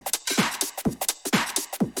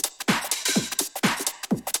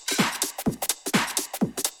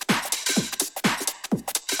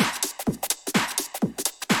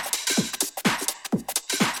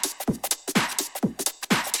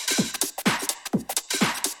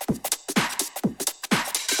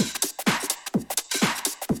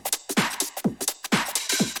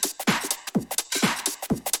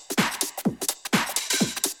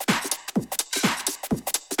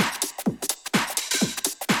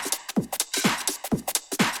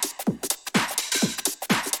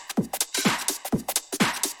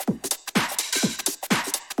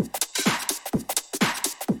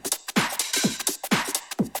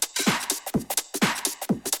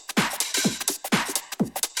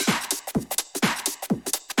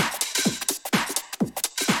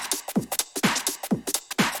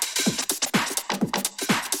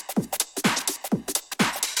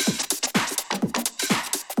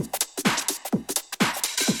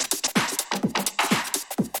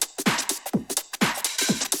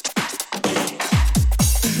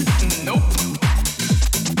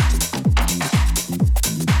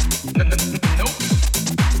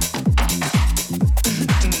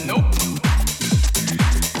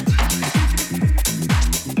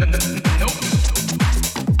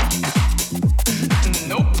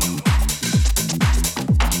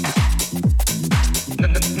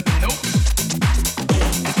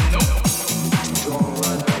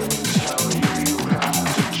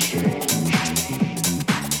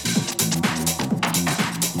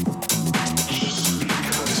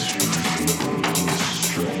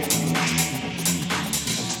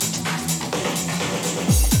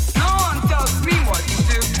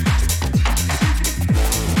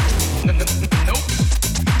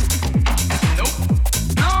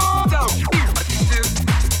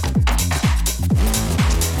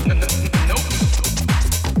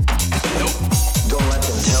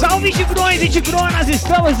Salve tigrões e tigronas,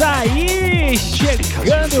 estamos aí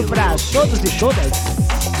chegando pra todos e todas,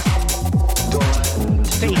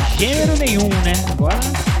 sem gênero nenhum, né? Agora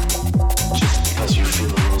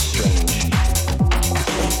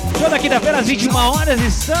toda quinta-feira às 21 horas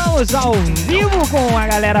estamos ao vivo com a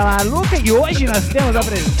galera maluca e hoje nós temos a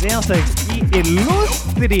presença aqui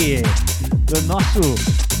ilustre do nosso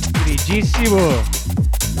queridíssimo,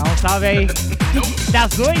 dá um salve aí,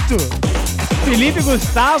 das 8, Felipe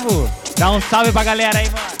Gustavo, dá um salve pra galera aí,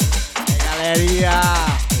 mano. Aí, galerinha,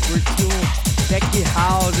 curtiu um Tech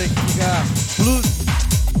House aqui, cara. Plus.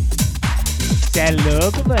 Cê é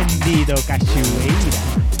louco, bandido,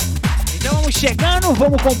 cachoeira. Então vamos chegando,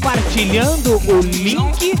 vamos compartilhando o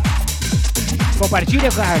link.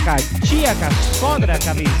 Compartilha com a tia, com a sogra, com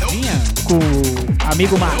a vizinha, com o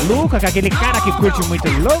amigo maluco, com aquele cara que curte muito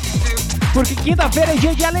louco. Porque quinta-feira é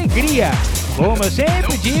dia de alegria. Como eu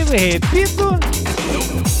sempre digo e repito,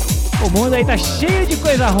 o mundo aí tá cheio de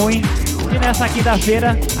coisa ruim. E nessa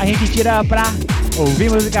quinta-feira a gente tira pra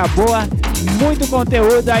ouvir música boa, muito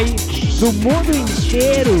conteúdo aí do mundo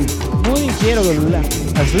inteiro.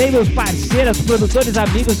 As labels parceiras, produtores,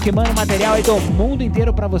 amigos que mandam material aí do mundo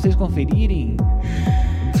inteiro pra vocês conferirem.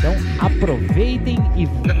 Então aproveitem e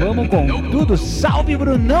vamos com tudo. Salve,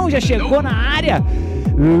 Brunão, já chegou na área.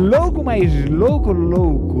 Louco, mas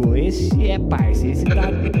louco. Esse é parça, esse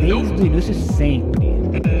tá desde o início sempre.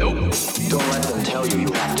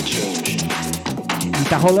 E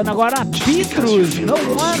tá rolando agora Petrus, No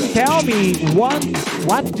One Tell Me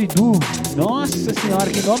What to Do. Nossa senhora,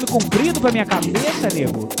 que nome comprido pra minha cabeça,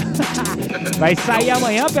 nego. Vai sair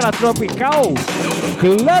amanhã pela Tropical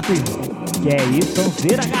Club. Que é isso,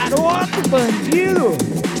 sonzeira, garoto, bandido.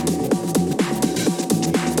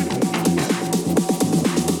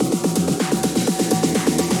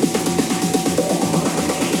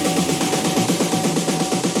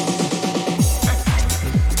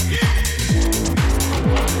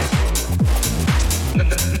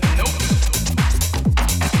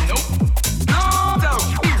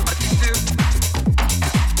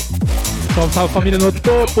 Salve família no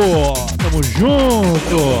topo, tamo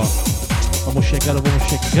junto. Vamos chegando.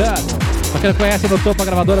 Pra quem não conhece, no topo a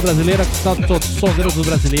gravadora brasileira, que são todos os sonzeiros dos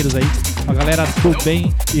brasileiros aí. A galera do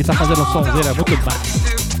bem e tá fazendo sonzeira muito massa.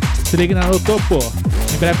 Se liga na no topo.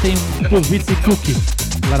 Em breve tem Plus Beats e Cookie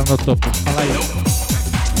lá no topo. Fala aí.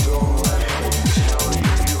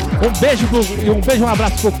 Um beijo, um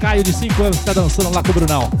abraço pro Caio de 5 anos que tá dançando lá com o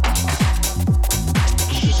Brunão.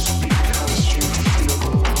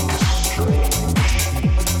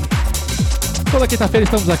 Toda quinta-feira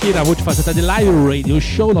estamos aqui na Multifaceted Live Radio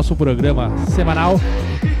Show, nosso programa semanal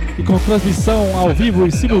e com transmissão ao vivo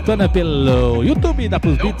e simultânea pelo YouTube da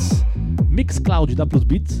Plus Beats, Mixcloud da Plus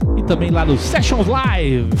Beats e também lá no Sessions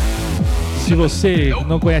Live. Se você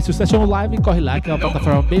não conhece o Sessions Live, corre lá que é uma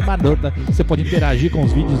plataforma bem madura, você pode interagir com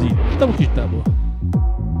os vídeos e tamo que tamo.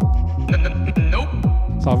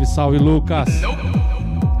 Salve, Lucas.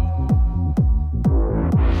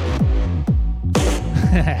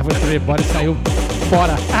 Você ver, bora e saiu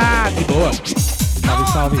fora. Ah, de boa.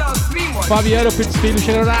 Salve. Fabiano Pitts Filho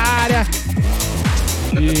chegando na área.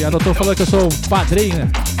 E a doutora falou que eu sou o padrinho,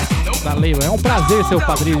 né, da Leiva. É um prazer ser o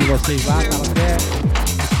padrinho de vocês lá, cara.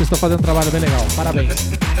 Vocês estão fazendo um trabalho bem legal.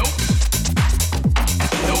 Parabéns.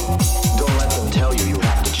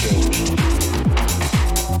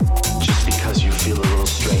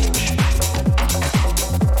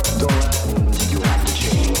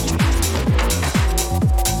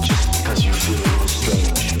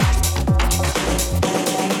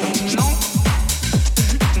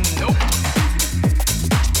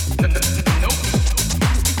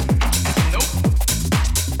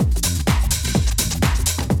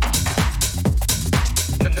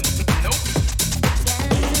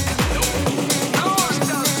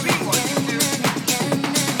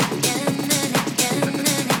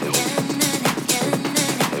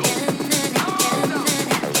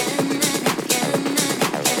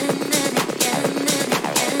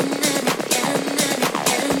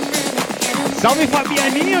 Salve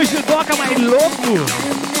Fabianinho, judoca mais louco.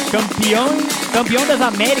 Campeão das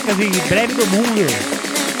Américas e breve do mundo.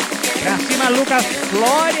 Pra cima, Lucas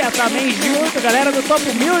Flória, também junto, galera do Top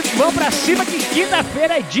Music. Vamos pra cima que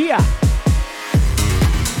quinta-feira é dia.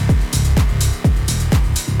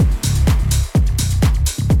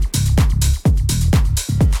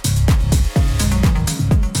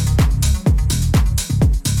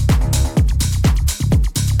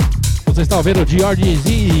 Você está ouvindo o George Z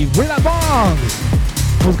e Brilla Bones.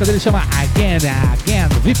 A música dele chama Again,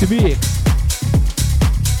 VIP Mix.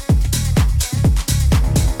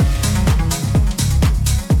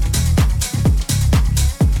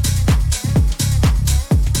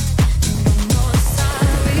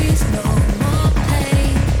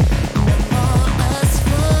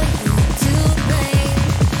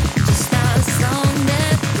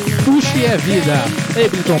 Puxe é vida.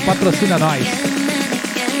 Ableton, patrocina nós.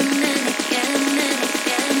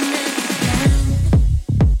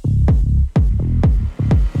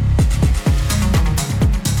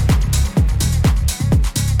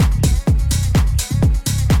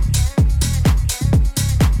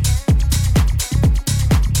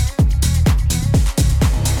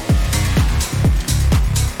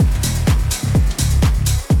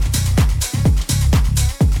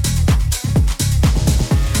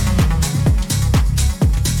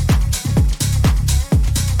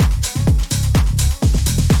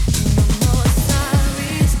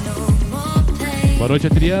 Boa noite,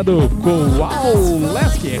 Adriano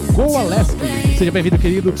Kowaleski. Seja bem-vindo,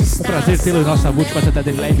 querido. Um prazer tê-lo em nossa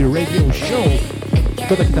Multifaceted Live Radio Show.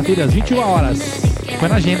 Toda quinta-feira às 21 horas. Põe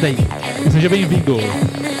na agenda aí. Seja bem-vindo.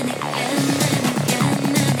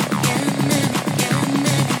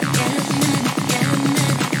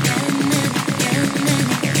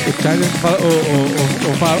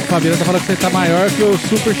 O Fabiano tá falando que você tá maior que o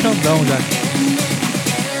Super Xandão já.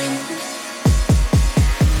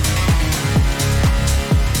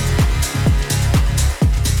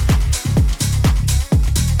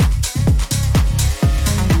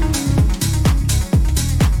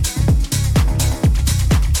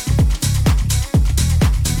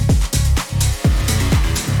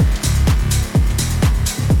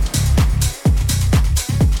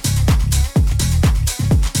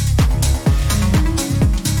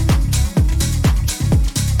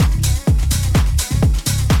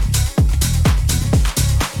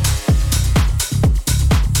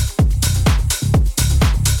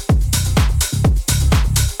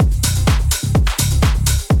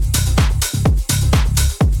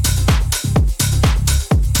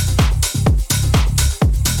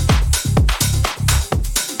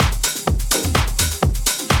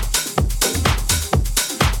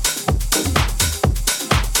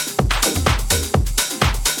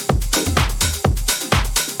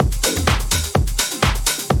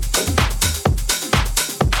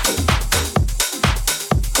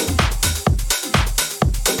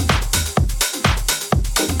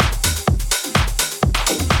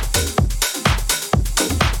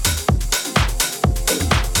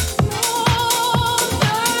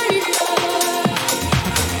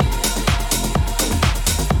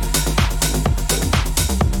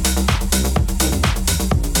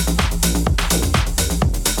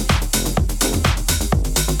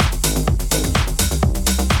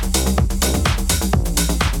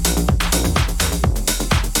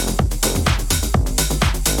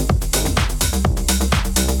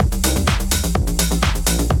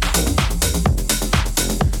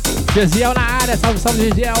 Gesiel na área, salve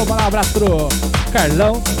Gesiel, um abraço pro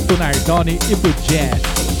Carlão, pro Nardoni e pro Jet.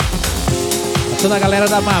 Toda a galera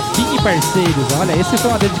da Mavin e parceiros, olha, esse foi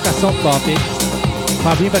uma dedicação top, hein?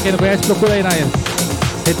 Mavin, pra quem não conhece, procura aí nas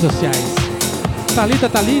redes sociais. Thalita,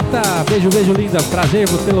 beijo linda, prazer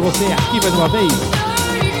tê-lo você aqui mais uma vez.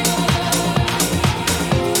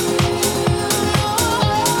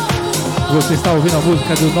 Você está ouvindo a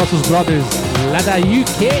música dos nossos brothers lá da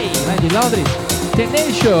UK, lá de Londres.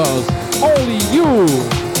 Tenacious, Only You.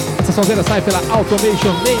 Essa sonzeira sai pela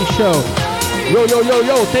Automation Nation.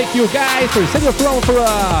 Yo, thank you guys for sending your phone for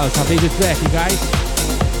us. Amazing track, guys.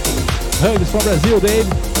 Hugs from Brazil, Dave.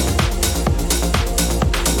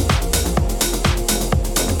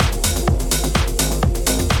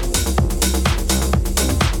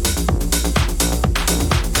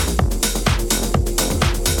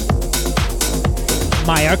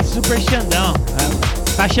 Maior que o Super Xandão.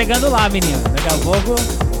 Tá chegando lá, menino. Daqui a pouco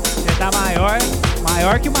você tá maior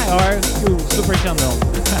que o Super Xandão.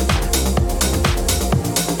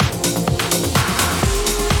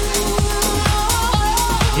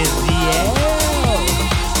 Gesiel.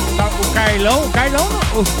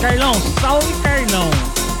 O Carlão, salve Carlão.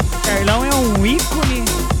 Carlão é um ícone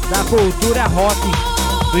da cultura rock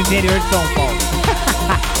do interior de São Paulo.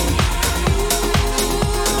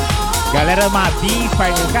 Galera, Mabim,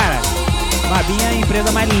 cara, Mabim é a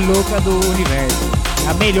empresa mais louca do universo.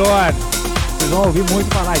 A melhor. Vocês vão ouvir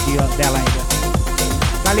muito falar dela ainda.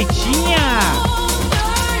 Galetinha!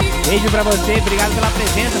 Beijo pra você, obrigado pela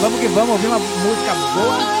presença. Vamos que vamos ouvir uma música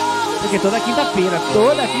boa. Porque toda quinta-feira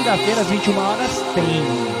às 21 horas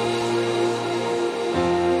tem.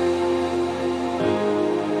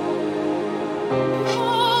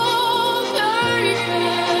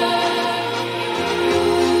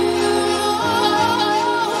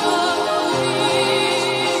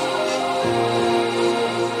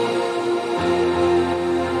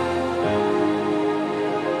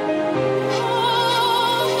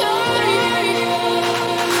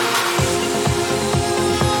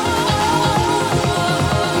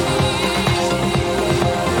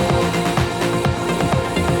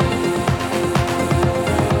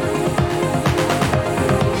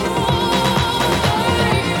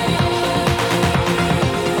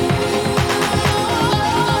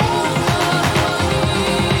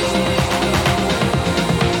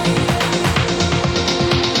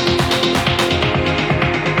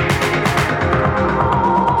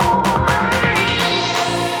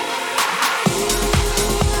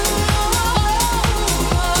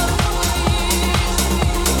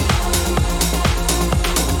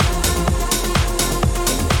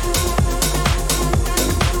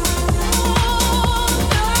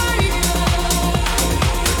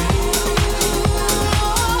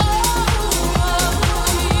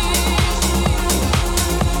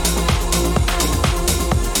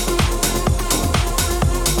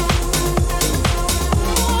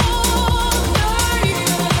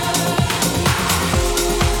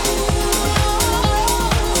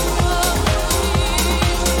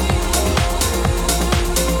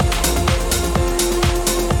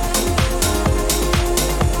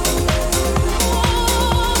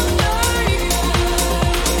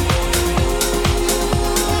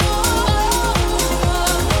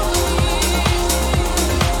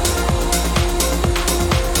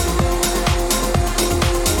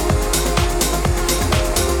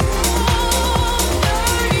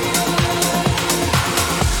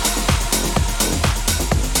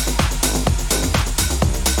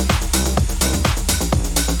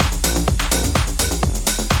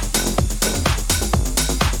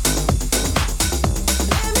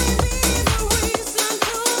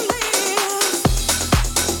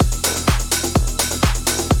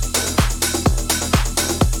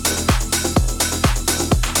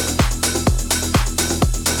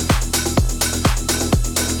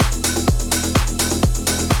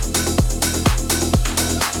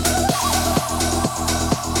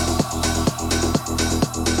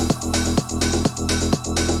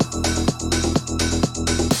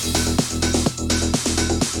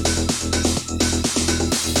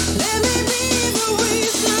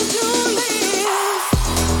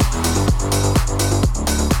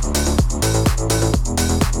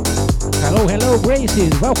 Hello Graces,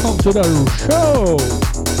 welcome to the show.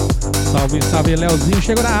 Salve, salve, Leozinho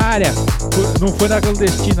chegou na área. Não foi na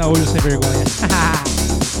clandestina hoje, sem vergonha.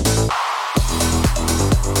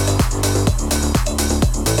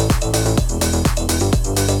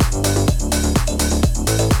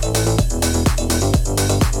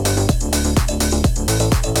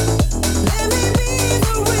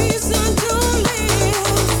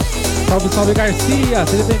 Salve, salve, Garcia,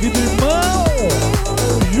 seja bem-vindo, irmão.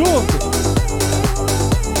 Tamo junto.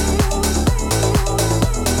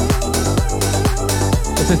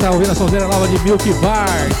 Você está ouvindo a sonzeira nova de Milk Bar,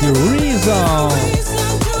 The Reason.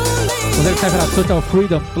 Sonzeira que sai pela Total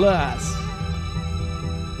Freedom Plus.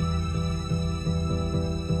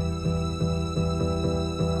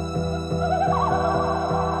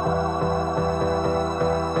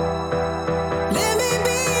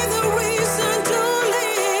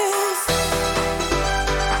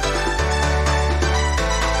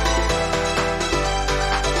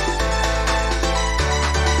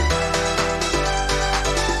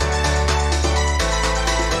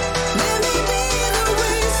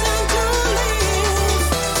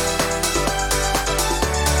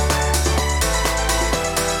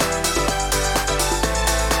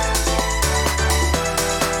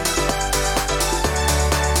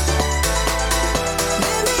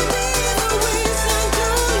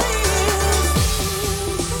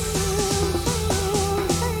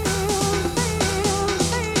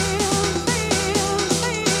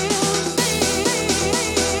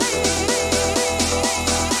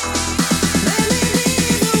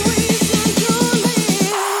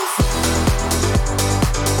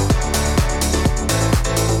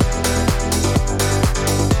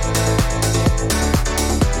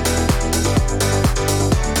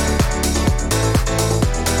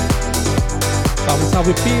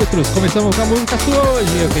 salve Petros. Começamos com a música sua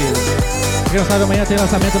hoje, meu querido. Quem não sabe, amanhã tem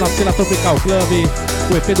lançamento pela Tropical Club,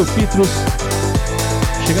 o EP do Petros.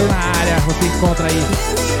 Chegando na área, você encontra aí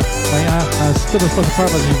amanhã todas as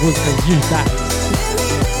plataformas de músicas digitais.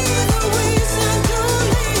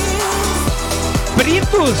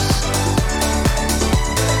 Britos!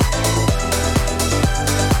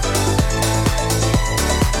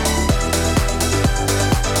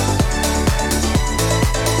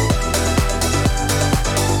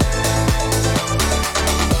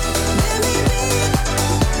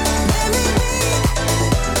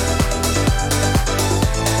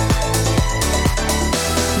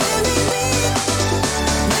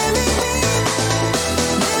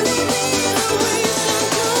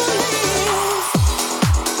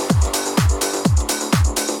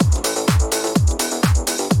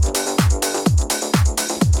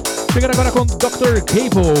 Chegando agora com Dr.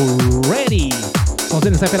 Cable, Ready. Vamos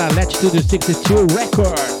ver, sai pela Latitude 62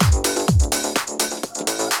 Records.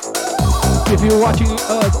 If you're watching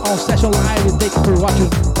us on Session Live, thank you for watching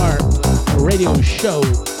our radio show.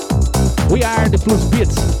 We are the Plus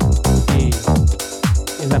Beats.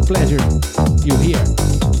 It's a pleasure you here.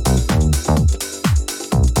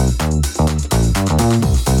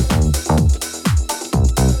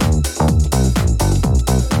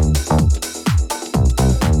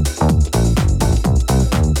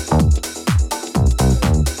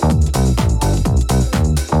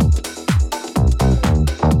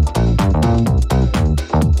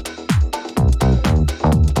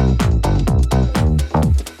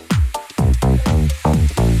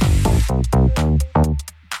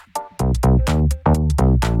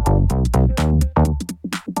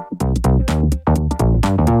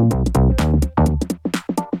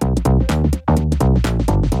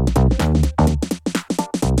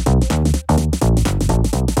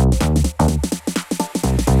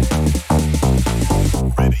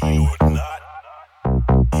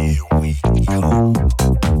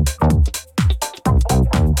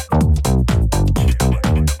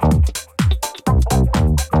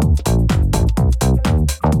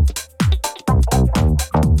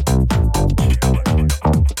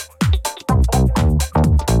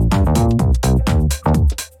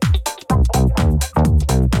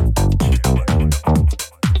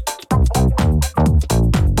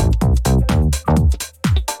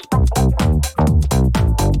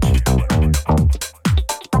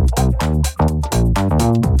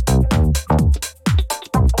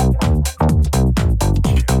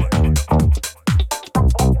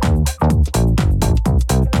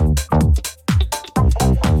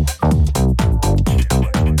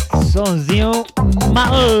 Sonzinho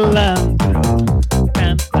malandro.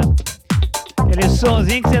 Aquele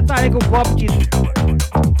sonzinho que você tá aí com o copo de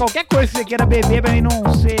qualquer coisa que você queira beber pra mim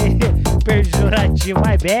não ser pejorativo.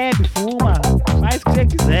 Vai, bebe, fuma, faz o que você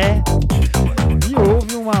quiser e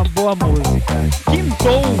ouve uma boa música.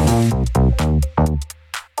 Quintou!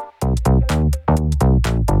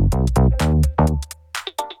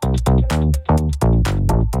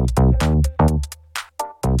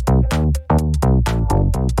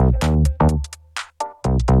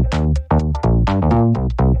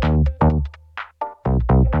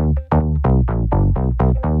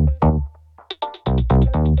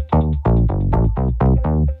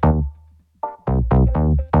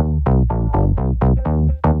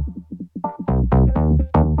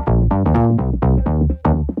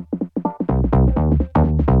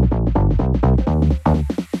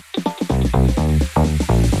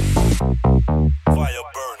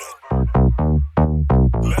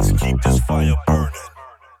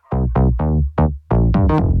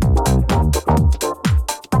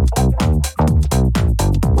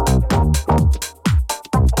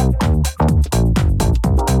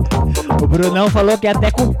 O Brunão falou que até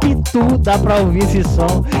com pitu dá pra ouvir esse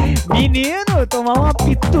som. Menino, tomar uma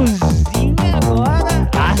pituzinha agora.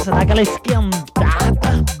 Nossa, dá aquela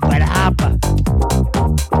esquentada braba.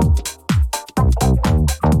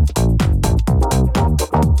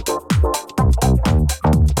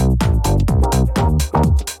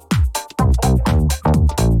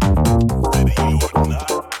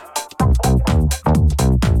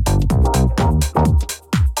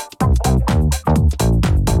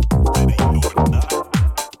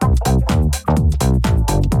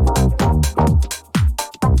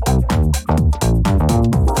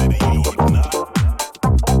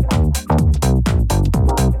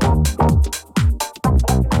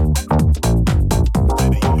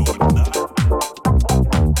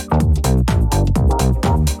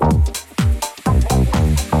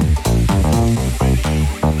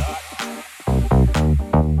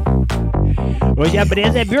 Hoje a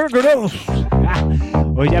brisa é beer gross.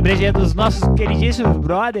 Hoje a breja é dos nossos queridíssimos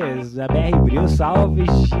brothers da BR Bril. Salve,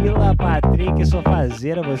 Sheila, Patrick,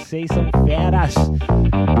 Sofazeira, vocês são feras.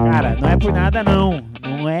 Cara, não é por nada não.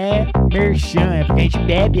 Não é merchan, é porque a gente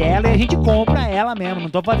bebe ela e a gente compra ela mesmo. Não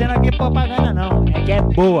tô fazendo aqui propaganda não, é que é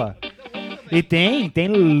boa. E tem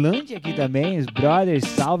Lulante aqui também, os brothers.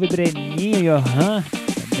 Salve, Breninho e Johan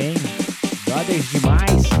também. Brothers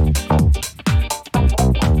demais.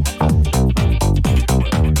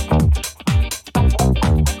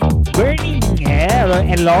 Burning,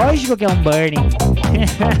 é lógico que é um burning.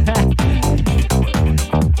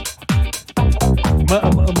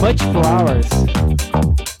 Much flowers.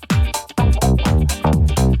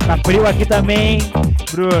 Tá frio aqui também,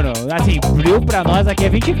 Bruno. Assim, frio pra nós aqui é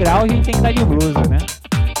 20 graus, a gente tem que estar de blusa, né?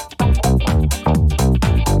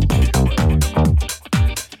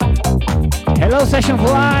 Hello, Session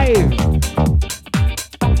Live!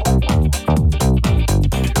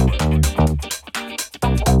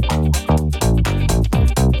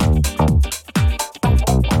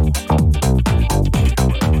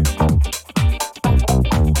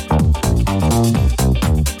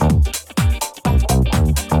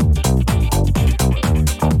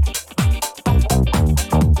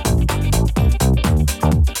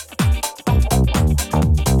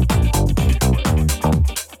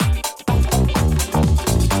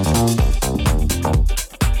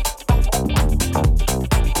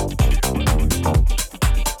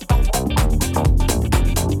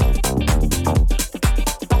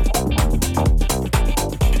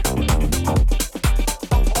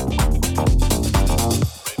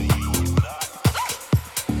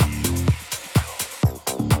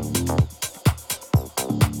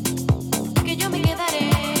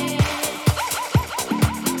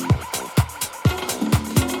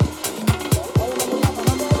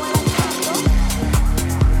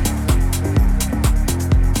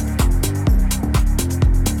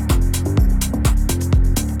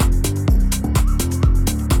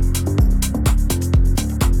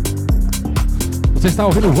 Você está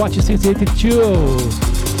ouvindo o Hot 682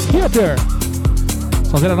 Theater.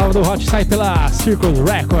 Sonzeira nova do Hot sai pela Circus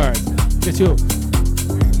Records.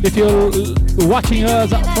 If you're watching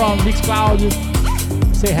us from Mixcloud,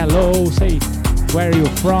 say hello, say where you're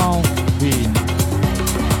from. We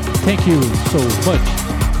thank you so much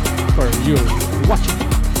for your watching.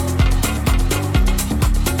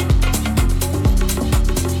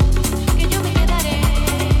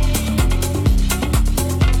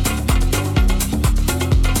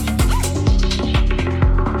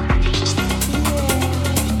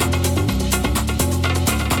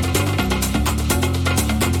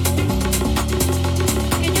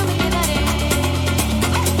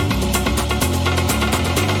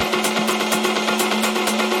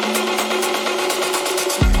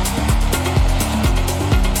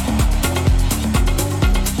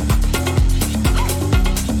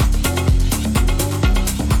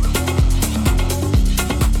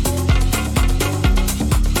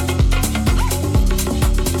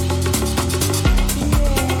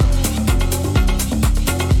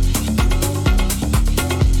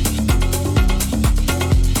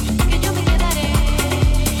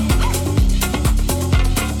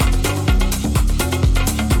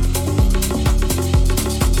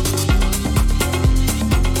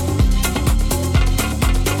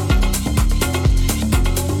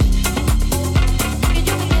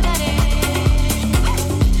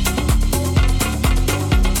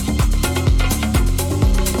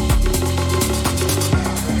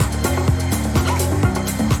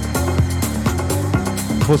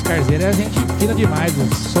 Oscarzeira é gente fina demais,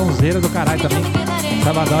 sonzeira do caralho também.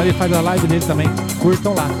 Sabadão ele faz a live dele também,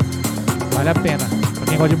 curtam lá, vale a pena. Pra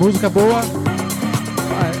quem gosta de música boa,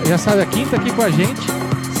 já sabe, a quinta aqui com a gente,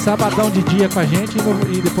 sabadão de dia com a gente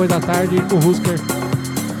e depois da tarde com o Husker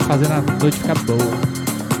fazendo a noite ficar boa.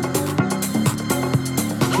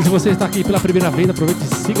 E se você está aqui pela primeira vez, aproveite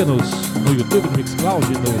e siga-nos no YouTube, no Mixcloud,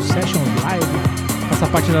 no Session Live. Faça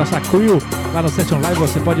parte da nossa crew lá no Session Live,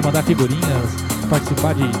 você pode mandar figurinhas,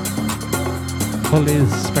 participar de rolês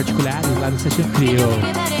particulares lá no Session Crew.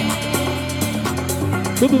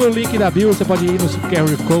 Tudo no link da bio, você pode ir no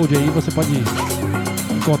QR Code aí, você pode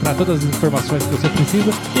encontrar todas as informações que você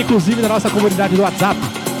precisa, inclusive da nossa comunidade do WhatsApp.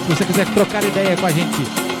 Se você quiser trocar ideia com a gente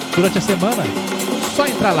durante a semana, só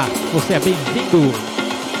entrar lá, você é bem-vindo.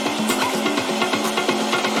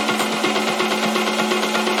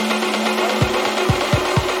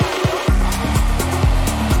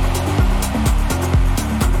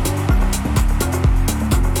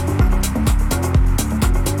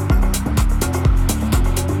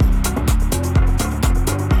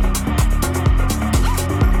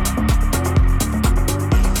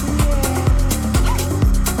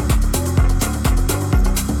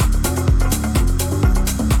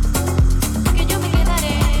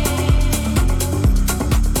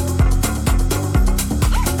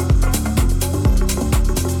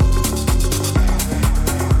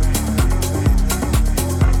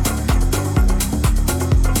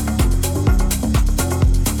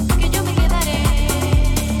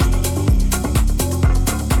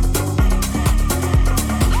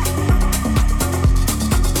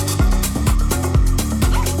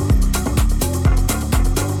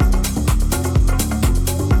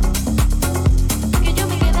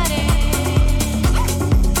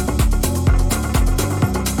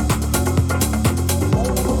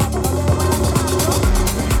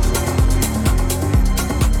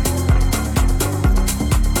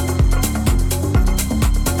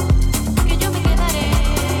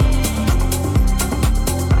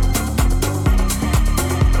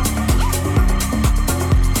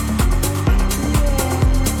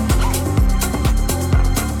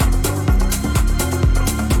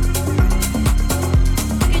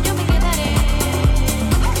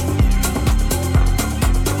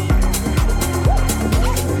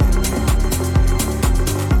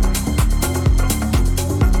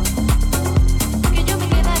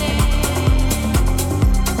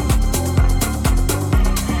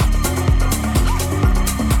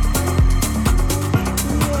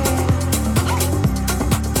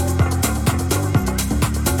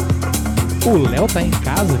 O Léo tá em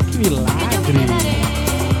casa? Que milagre!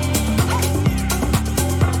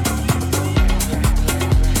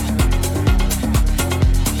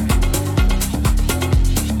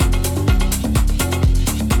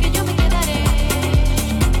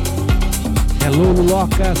 Hello,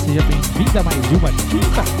 Luloca, seja bem-vinda a mais uma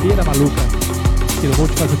quinta-feira maluca. Eu vou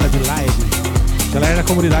te fazer de live. Galera da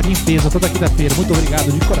comunidade em peso toda quinta-feira. Muito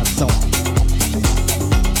obrigado de coração.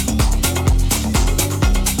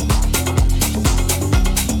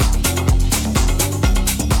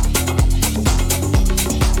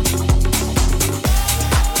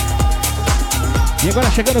 E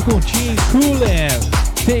agora chegando com o Team Cooler,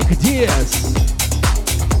 Take This,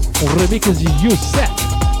 um remix de You Set.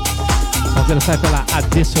 Vamos ver, sai pela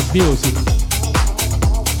Adesso Music.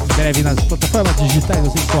 Em breve nas plataformas digitais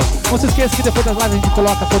você encontra. Não se esqueça que depois das lives a gente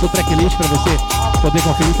coloca todo o tracklist para você poder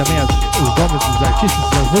conferir também os nomes dos artistas,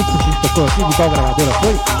 das músicas que a gente tocou aqui, de qual gravadora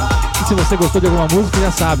foi. E se você gostou de alguma música,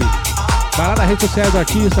 já sabe. Vai lá na rede social do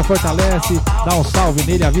artista, fortalece, dá um salve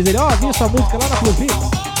nele, avisa ele, vi sua música lá na Plus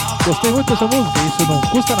Beats. Gostei muito da sua música, isso não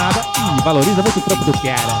custa nada e valoriza muito o trampo do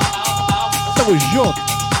cara. Tamo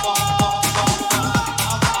junto!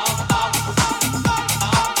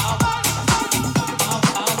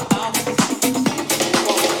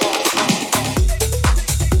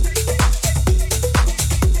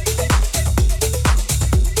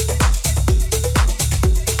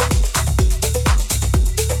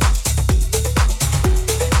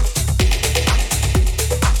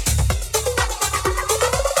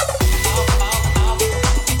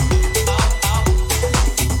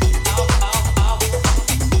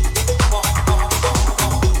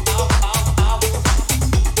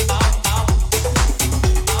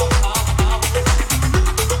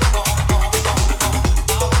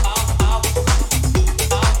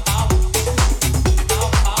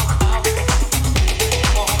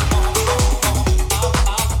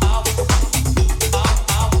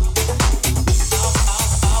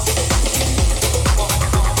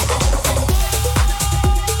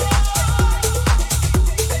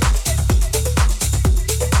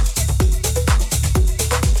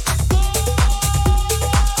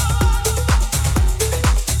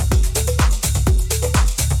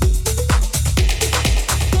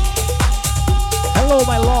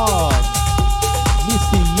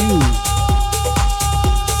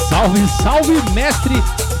 Salve, mestre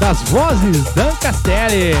das vozes, Dan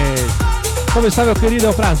Castelli. Como está, meu querido? É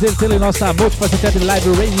um prazer tê-lo em nossa Multifaceted Live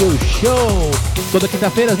Radio Show. Toda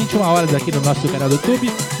quinta-feira, às 21 horas, aqui no nosso canal do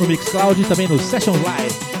YouTube, no Mixcloud e também no Session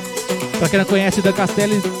Live. Pra quem não conhece, Dan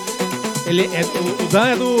Castelli, o Dan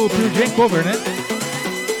é do Pure Jam Cover, né?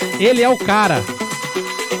 Ele é o cara,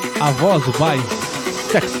 a voz mais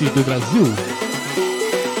sexy do Brasil.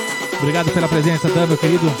 Obrigado pela presença, Dan, meu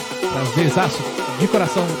querido. Prazerzaço de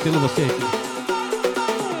coração pelo você aqui.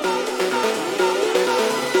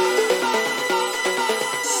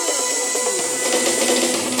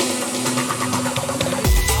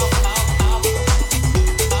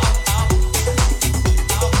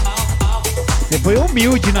 Você foi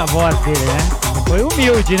humilde na voz dele, né? Foi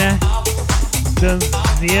humilde, né?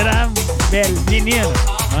 Danzeira, menino,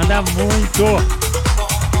 manda muito.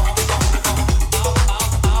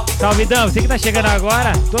 Salve, Dan, você que tá chegando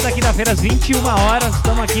agora, toda quinta-feira às 21 horas,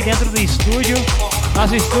 estamos aqui dentro do estúdio.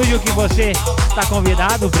 Nosso estúdio que você está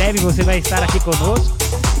convidado, breve você vai estar aqui conosco.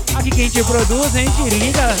 Aqui que a gente produz, a gente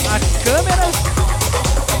liga as câmeras,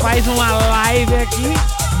 faz uma live aqui,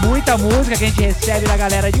 muita música que a gente recebe da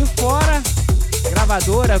galera de fora,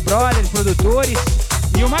 gravadora, brothers, produtores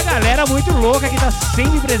e uma galera muito louca que tá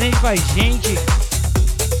sempre presente com a gente.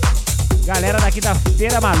 Galera da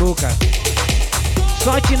quinta-feira maluca.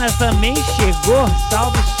 Sotinas também chegou,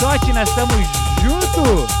 salve Sotinas, estamos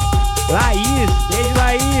junto. Laís, beijo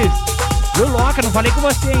Laís. Luloca, não falei com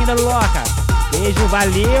você ainda, Luloca. Beijo,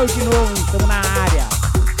 valeu de novo, estamos na área.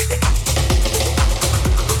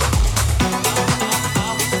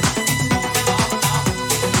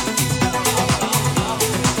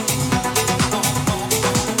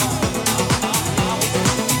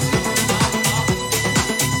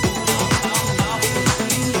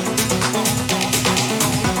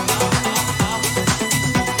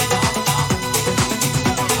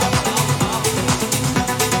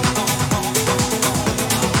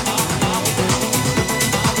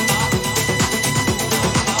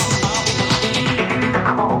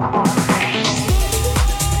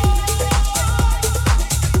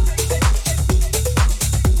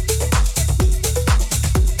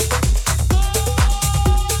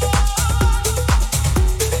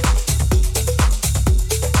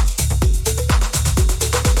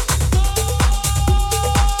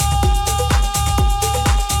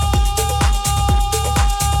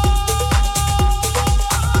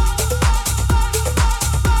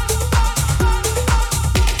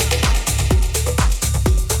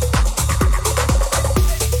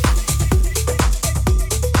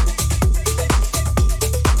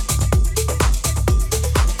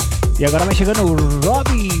 E agora vai chegando o Rob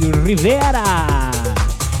Rivera,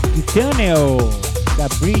 de Tunnel, da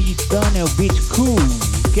Bridge Tunnel Beat Cool.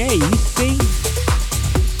 Que é isso, hein?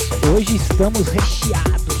 Hoje estamos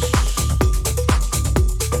recheados.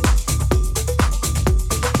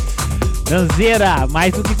 Danzeira,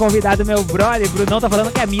 mais do que convidado, meu brother. Brunão tá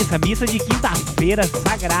falando que é missa de quinta-feira,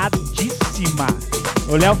 sagradíssima.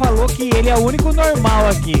 O Léo falou que ele é o único normal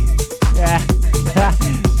aqui.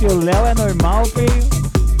 Se o Léo é normal, filho,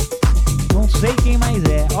 não sei quem mais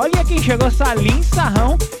é. Olha quem chegou, Salim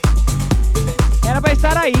Sarrão. Era pra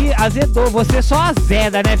estar aí, azedou. Você só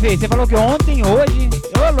azeda, né, Fê? Você falou que ontem, hoje.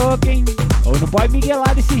 Ô, louco, hein? Ou não pode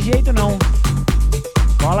miguelar desse jeito, não.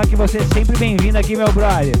 Fala que você é sempre bem-vindo aqui, meu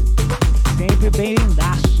brother. Sempre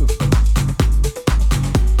bem-vindaço.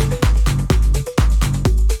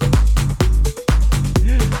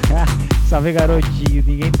 Salve, garotinho.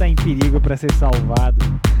 Ninguém tá em perigo pra ser salvado.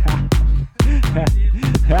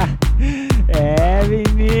 É,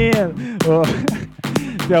 menino.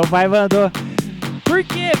 Meu pai mandou. Por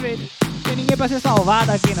quê, velho? Não tem ninguém pra ser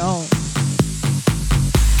salvado aqui, não.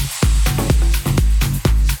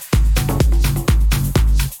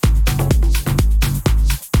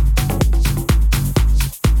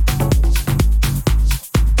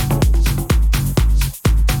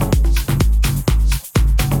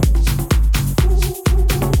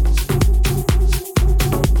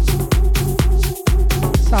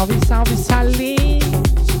 Salve, salve, Salim.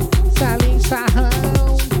 Salim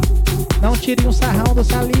Sarrão. Não tire um sarrão do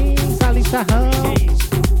Salim. Salim Sarrão.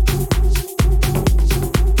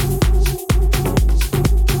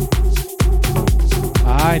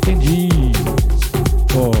 Ah, entendi.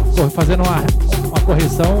 Fazendo uma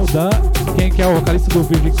correção da... Quem que é o vocalista do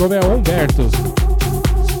vídeo como é o Humberto.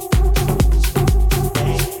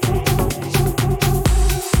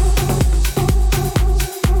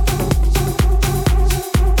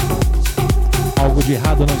 Algo de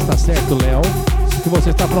errado não está certo, Léo. O que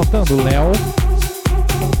você está aprontando, Léo?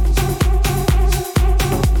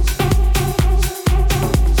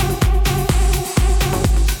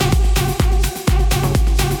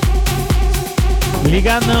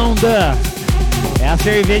 Liga não, Dan. É a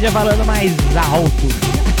cerveja falando mais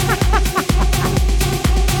alto.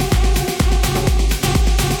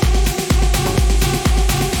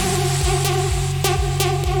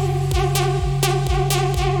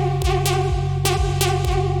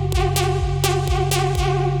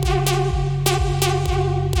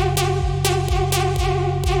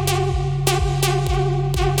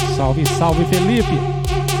 Salve, salve, Felipe.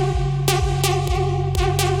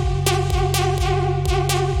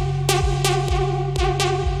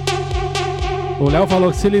 O Léo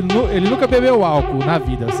falou que se ele nunca bebeu álcool na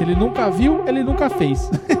vida. Se ele nunca viu, ele nunca fez.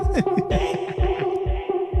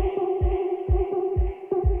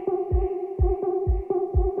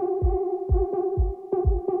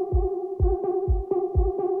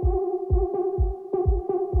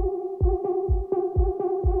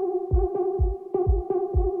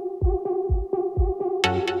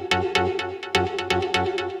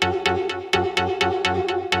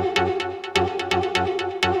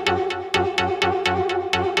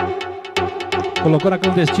 Colocou na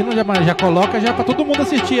clandestina, já coloca já pra todo mundo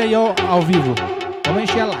assistir aí ao vivo. Vamos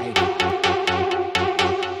encher a live.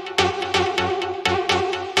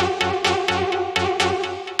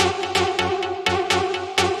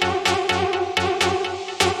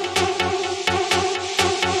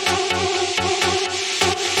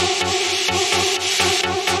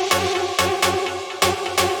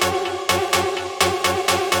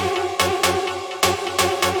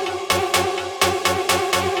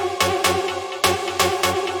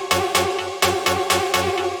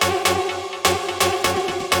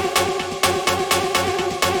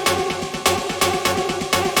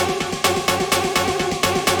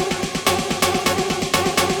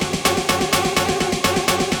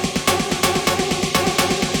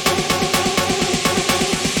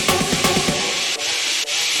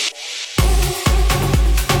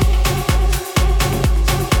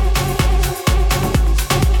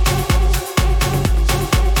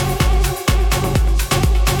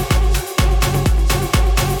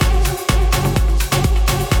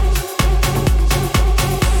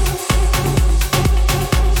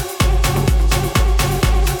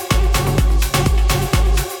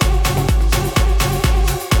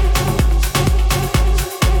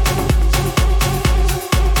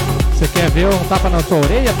 Ver um tapa na sua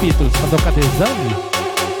orelha, Pito, pra tocar desande?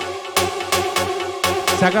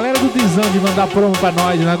 Se a galera do desande mandar promo pra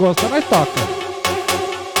nós e nós gostar, nós toca.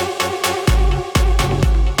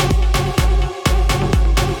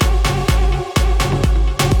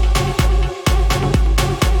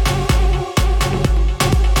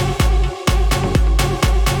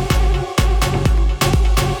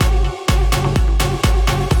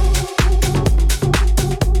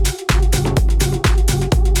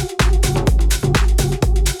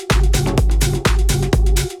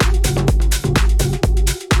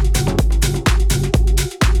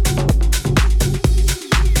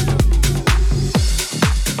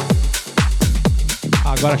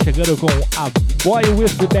 Agora chegando com A Boy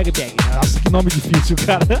With The Bag Bag. Nossa, que nome difícil,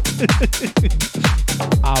 cara.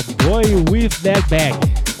 A Boy With That Bag.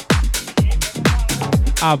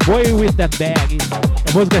 A Boy With That Bag.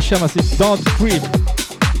 A música chama-se Don't Creep.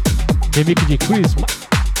 Remix de Chris.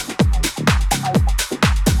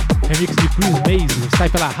 Remix de Chris Maze. Sai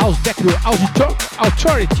pela House Deck do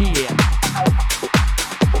Authority.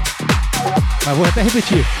 Mas vou até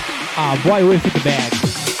repetir. A Boy With The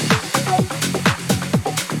Bag.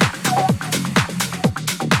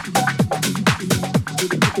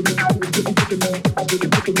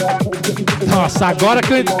 Nossa, agora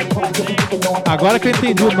que eu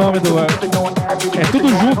entendi o nome do... É tudo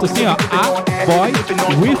junto assim, ó. A Boy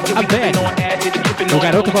With A Bag. O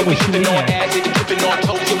garoto com a mochilinha.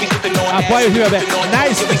 A Boy With A Bag.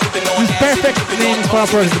 Nice. This perfect name for a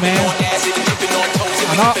person, man.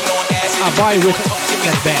 A Boy With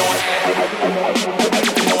That Bag.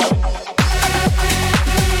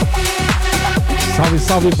 Salve,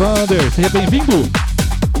 salve, Vander. Seja bem-vindo.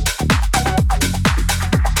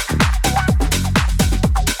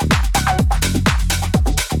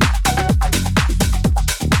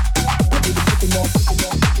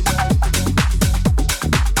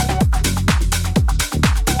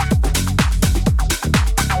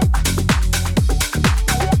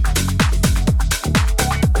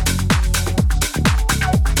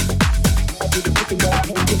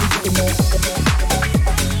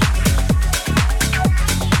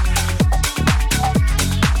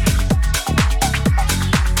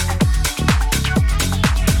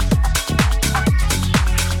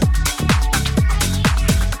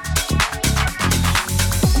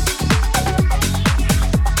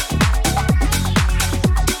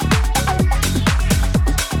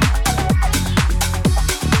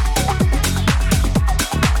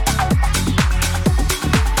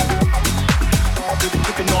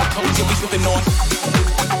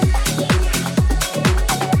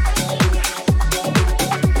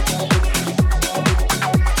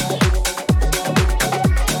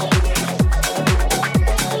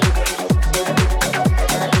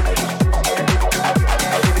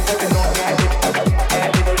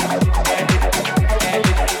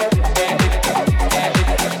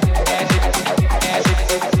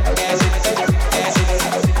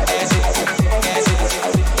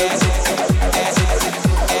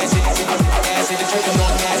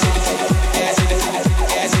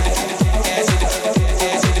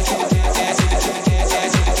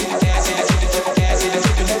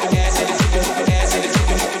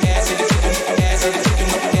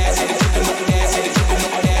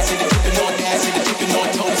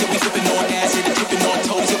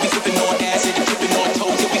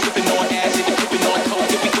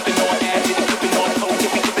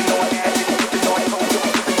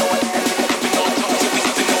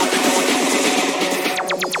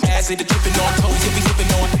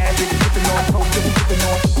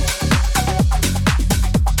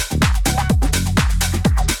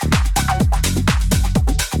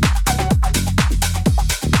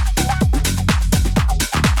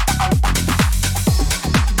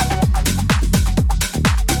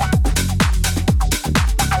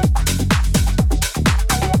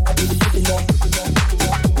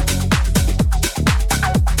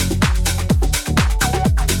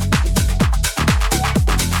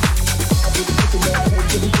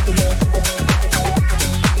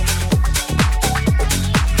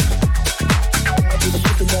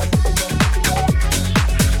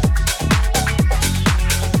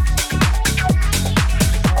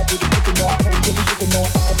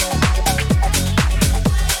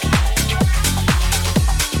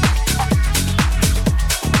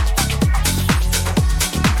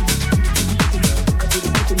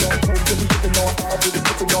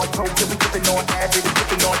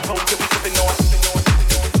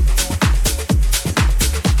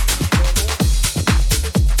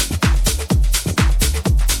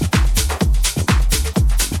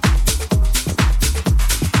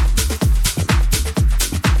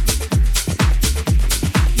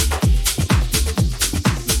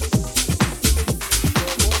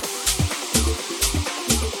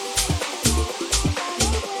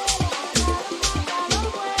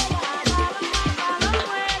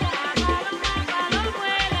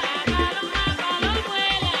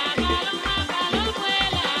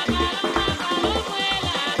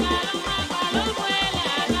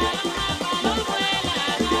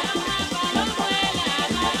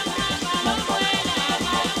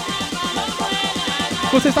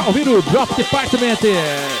 Você está ouvindo o Drop Department,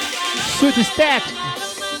 Sweet Stack,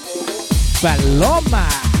 Paloma,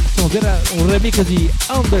 um remix de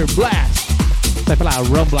Under Blast, sai pela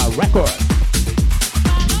Rumbla Record.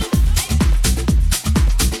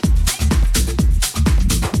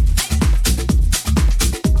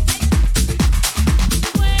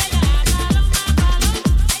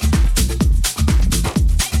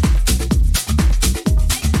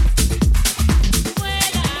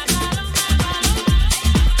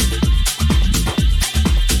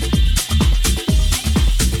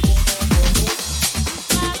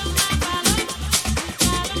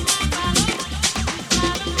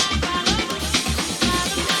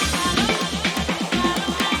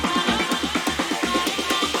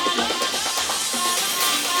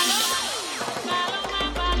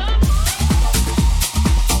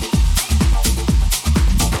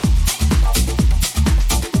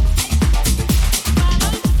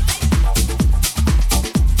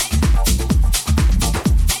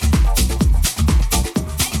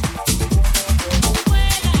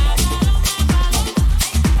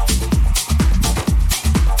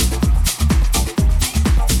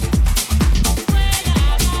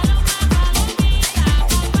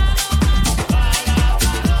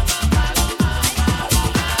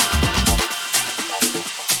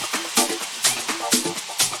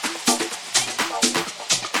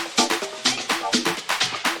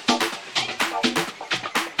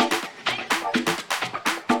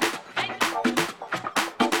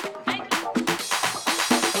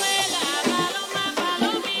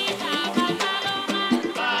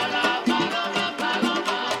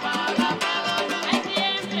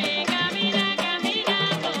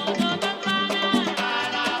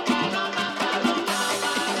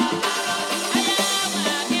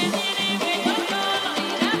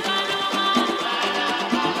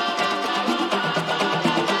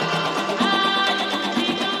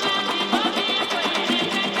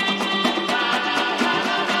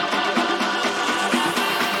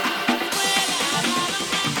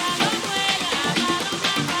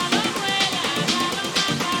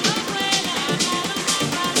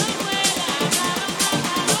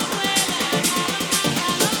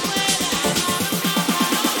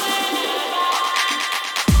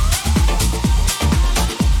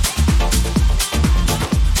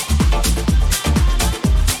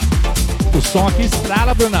 som aqui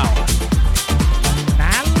estrala, Brunão.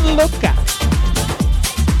 Na louca.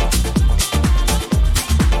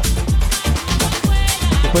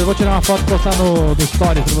 Depois eu vou tirar uma foto e postar no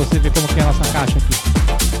story pra você ver como que é a nossa caixa aqui.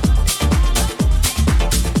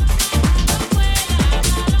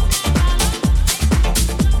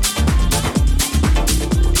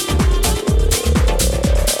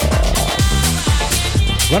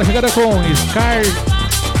 Agora chegando com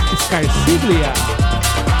Scarciglia,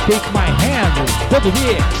 Take My Hand, todo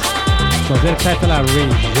dia. Sonzeira que sai pela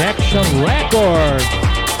Rejection Record.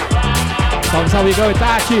 Salve, salve, Igão e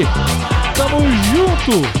Tati. Tamo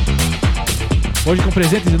junto. Hoje com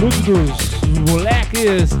presentes de luxo dos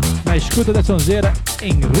moleques na escuta da sonzeira,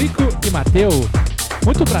 Henrico e Mateu.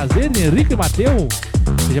 Muito prazer, Henrico e Mateu.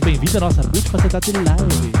 Seja bem-vindo à nossa Multifaceted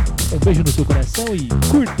Live. Um beijo no seu coração e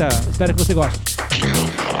curta. Espero que você goste.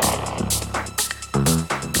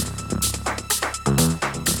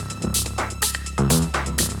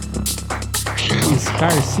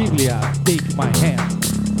 Scarciglia, Take My Hand.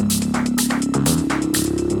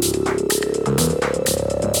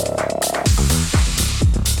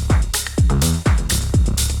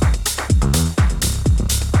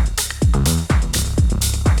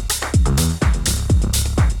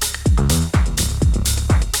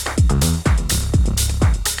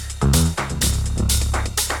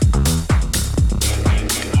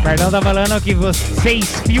 Cardão tá falando que vocês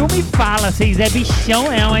filmam e falam, vocês é bichão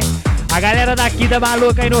mesmo, hein? A galera daqui da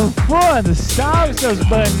maluca aí no fundo, salve seus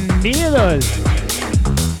bandidos!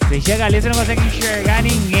 Você chega ali, você não consegue enxergar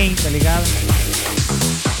ninguém, tá ligado?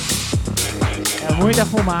 É muita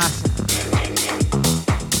fumaça.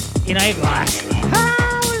 E nós gosta.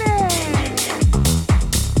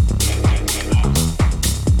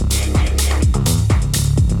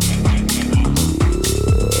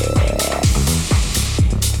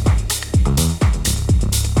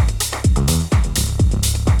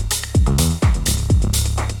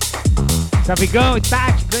 Savigão e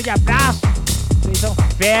Tati, grande abraço. Vocês são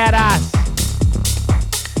feras.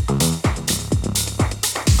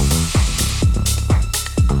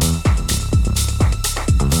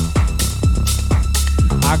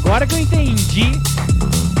 Agora que eu entendi,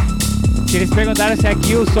 se eles perguntaram se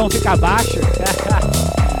aqui o som fica baixo.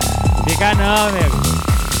 Fica não, nego.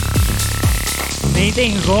 Nem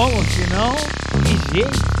tem como, senão que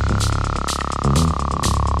jeito.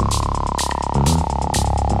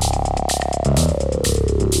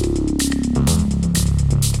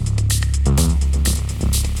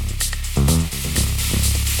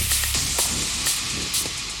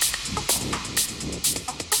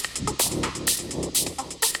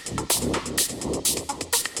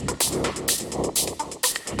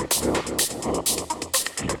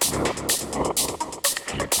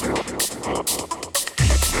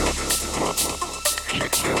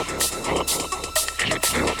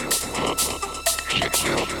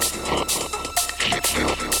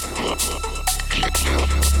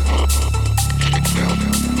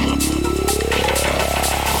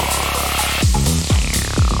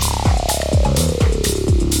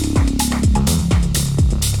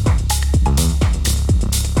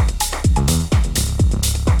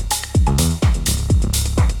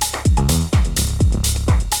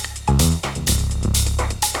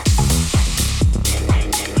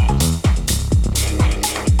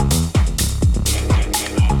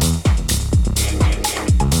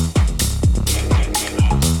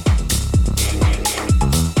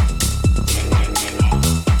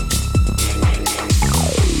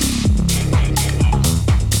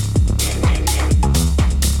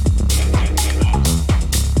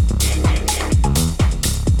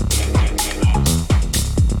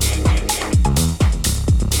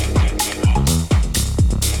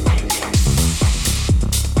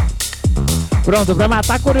 Pronto, pra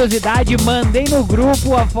matar a curiosidade, mandei no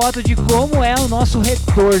grupo a foto de como é o nosso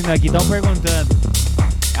retorno aqui, estão perguntando.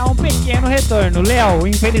 É um pequeno retorno. Léo,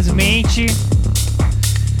 infelizmente,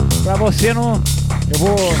 pra você não... Eu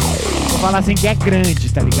vou falar assim que é grande,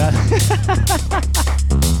 tá ligado?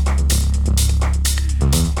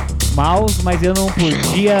 Mas eu não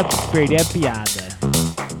podia perder a piada.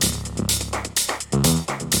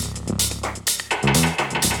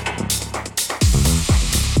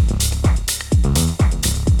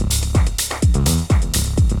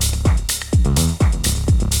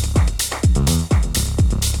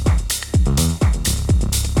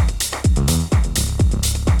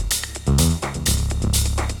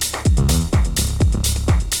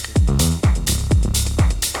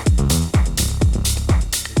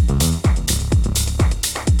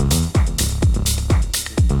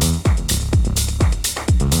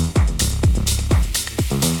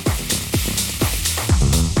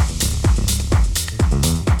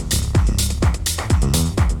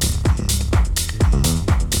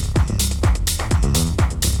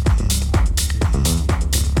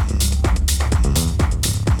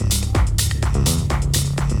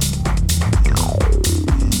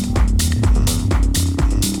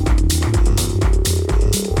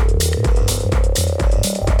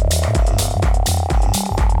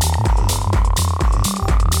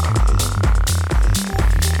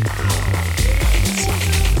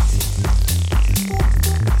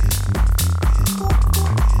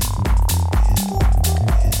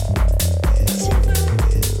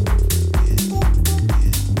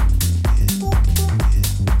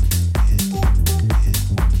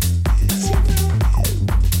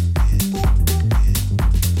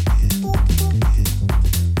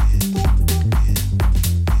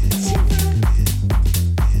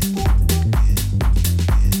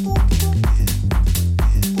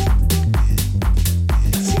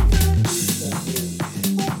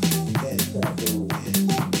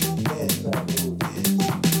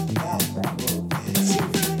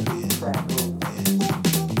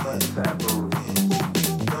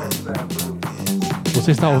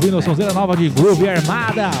 Você está ouvindo a sonzeira nova de Groove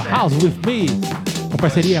Armada, House With Me, com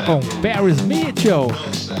parceria com Paris Mitchell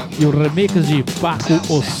e o remix de Paco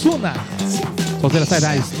Osuna. Sonzeira sai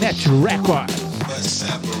da Snatch Records.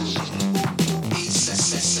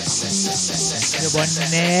 Meu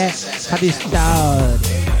boné, cadê história?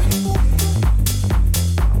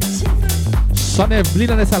 Só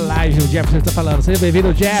neblina nessa live, o Jefferson tá falando. Seja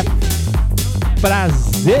bem-vindo, Jeff.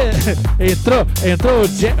 Prazer. Entrou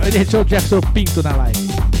o Jefferson Pinto na live.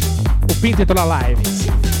 O Pinto entrou na live.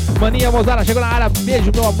 Maninha Mozara chegou na área.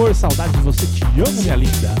 Beijo, meu amor. Saudade de você. Te amo, minha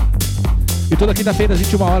linda. E toda quinta-feira, às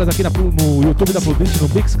 21 horas, aqui no YouTube da Plus Beats, no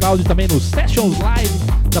Mixcloud e também no Sessions Live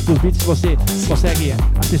da Plus Beats, você consegue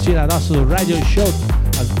assistir a nosso radio show,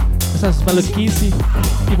 essas maluquices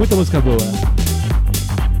e muita música boa.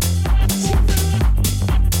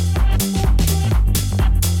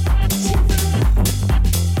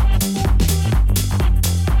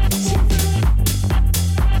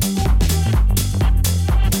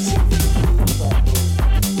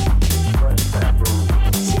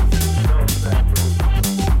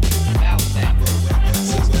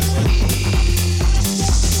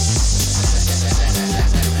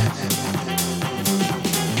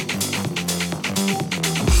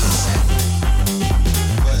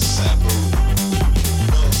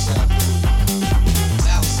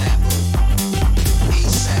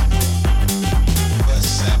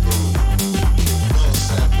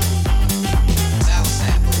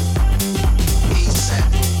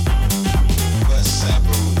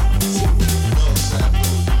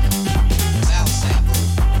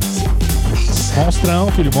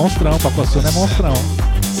 Monstrão, filho, monstrão. Paco Osuna é monstrão.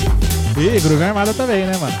 E Groove Armada também,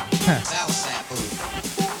 né, mano?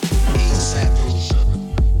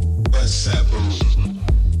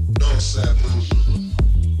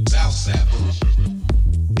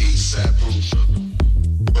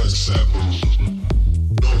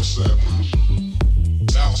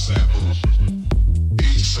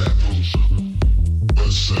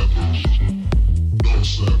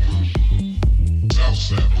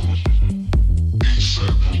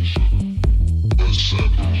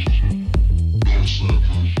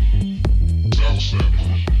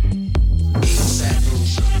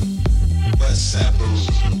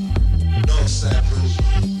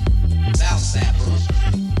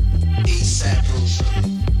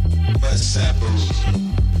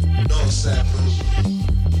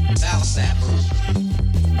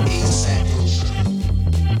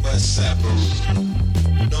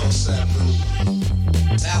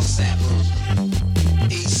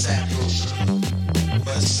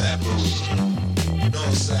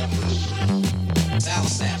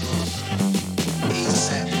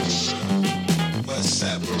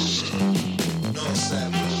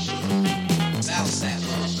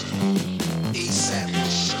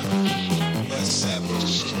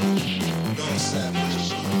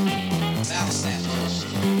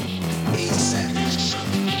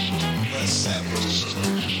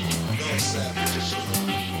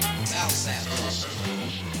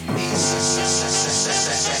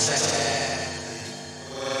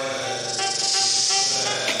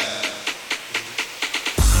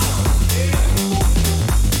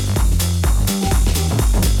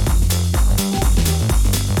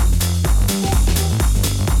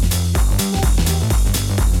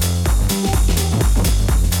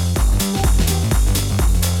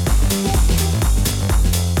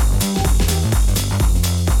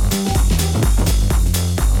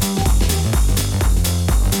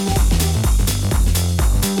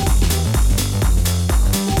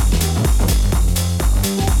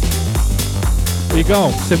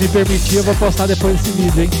 Igão, se você me permitir, eu vou postar depois desse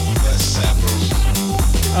vídeo, hein?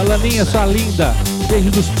 Alaninha, sua linda.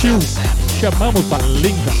 Beijo dos tios. Chamamos a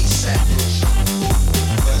linda.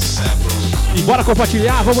 E bora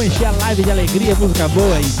compartilhar, vamos encher a live de alegria, música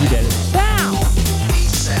boa e diversão.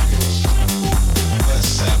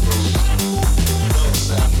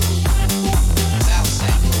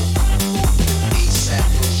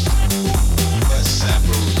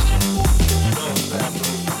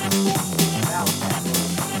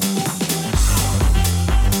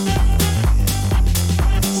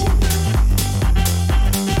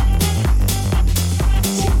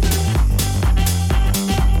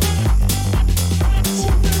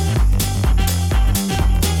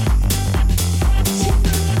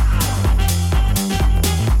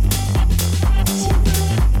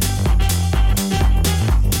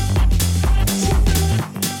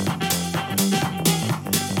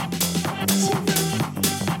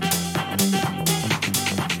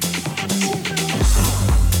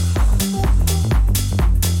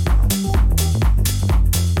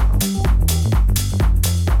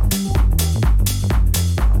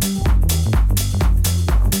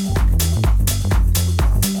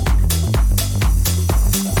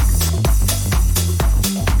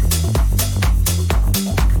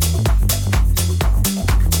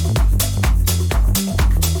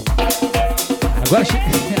 Agora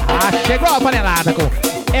chegou a panelada com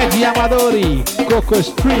Ed Amadori, Coco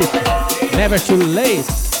Street, Never Too Late,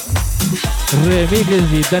 remix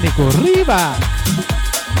de Dani Corriba,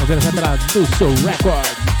 oferecendo pela Do Soul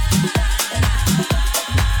Records.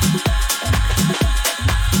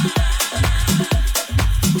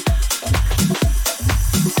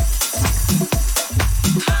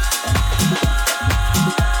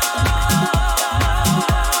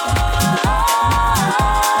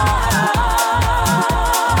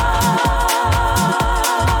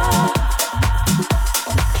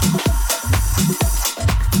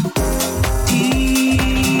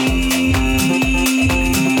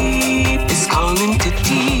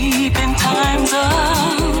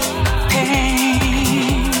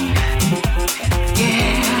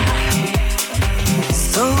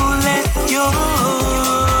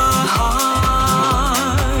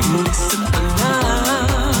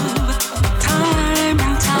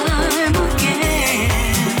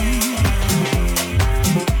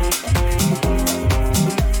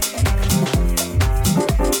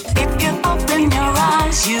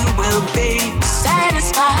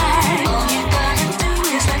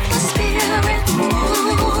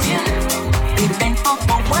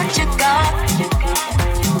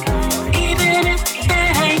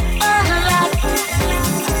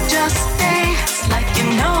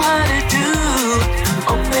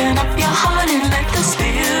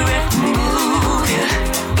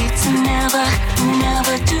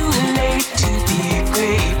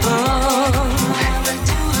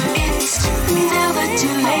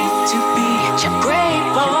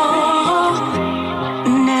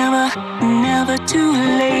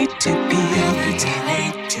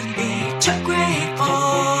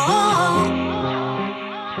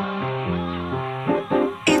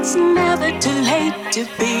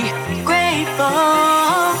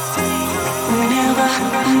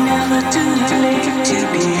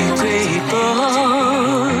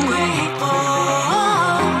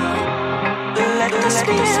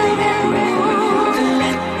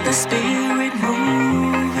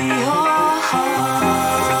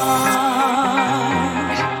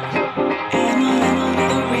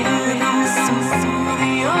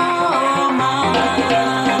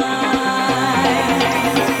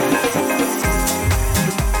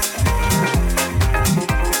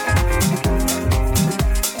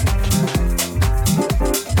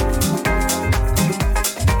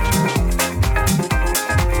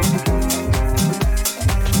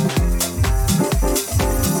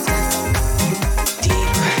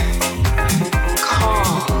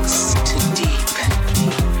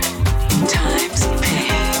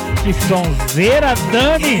 Sonzeira,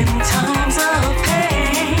 Dani!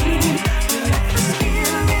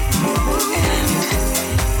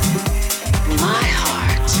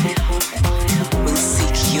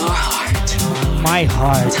 My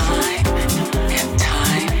heart. Time and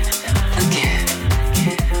time again.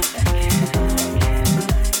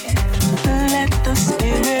 Let the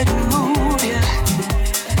spirit move you.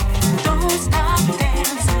 Don't stop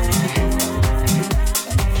dancing.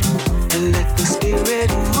 Let the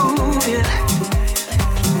spirit move you.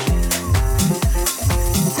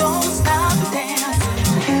 Don't stop dancing.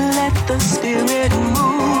 Let the spirit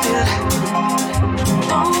move you.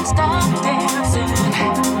 Don't stop dancing.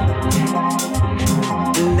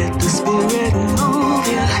 Let the spirit move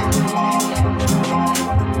you.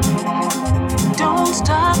 Don't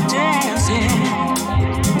stop dancing.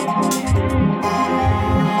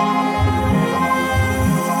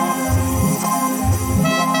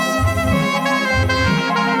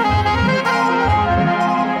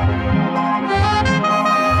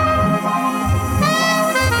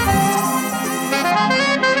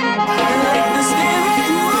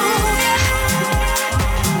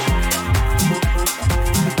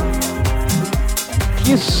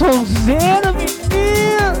 Que sonzeira,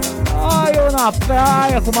 menino! Ai, eu na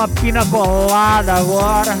praia com uma pina colada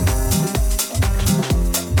agora.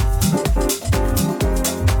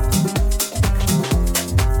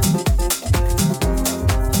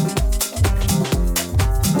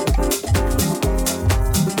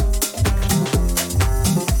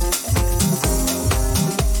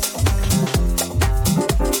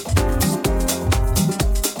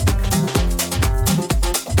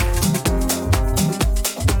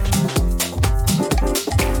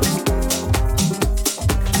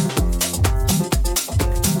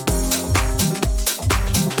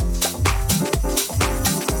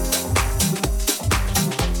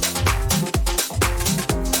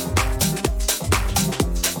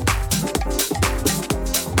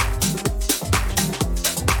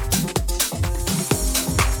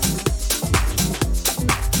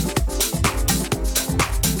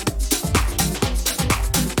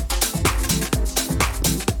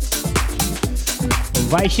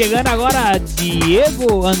 Vai chegando agora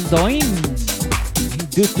Diego Andoin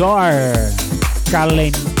do Thor.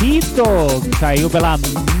 Calentito, que saiu pela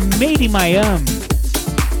Made in Miami.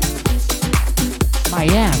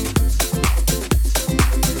 Miami.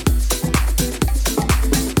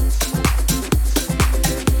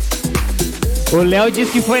 O Léo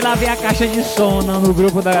disse que foi lá ver a caixa de som no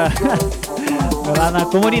grupo da... lá na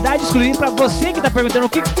comunidade exclusiva. Pra você que tá perguntando o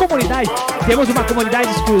que é comunidade, temos uma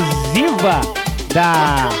comunidade exclusiva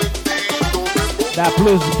da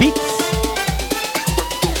Plus Beats,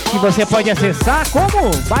 que você pode acessar.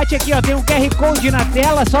 Como? Bate aqui, ó, tem um QR Code na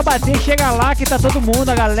tela, só bater, chega lá que tá todo mundo,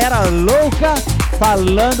 a galera louca,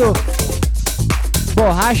 falando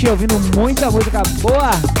borracha e ouvindo muita música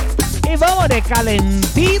boa. E vamos de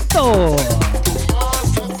calentito!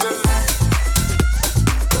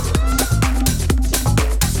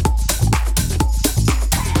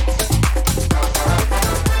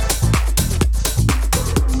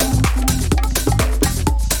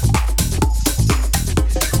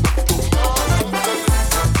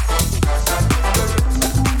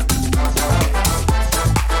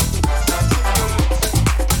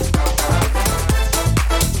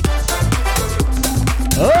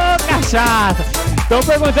 Estão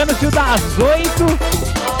perguntando se o das 8,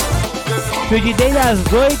 se o DJ das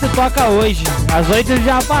 8 toca hoje. As 8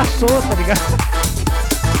 já passou, tá ligado?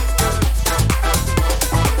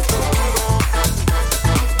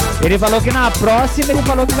 Ele falou que na próxima ele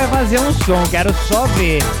falou que vai fazer um som, quero só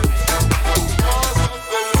ver.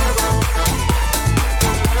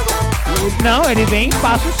 Não, ele vem e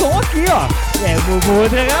passa o som aqui, ó.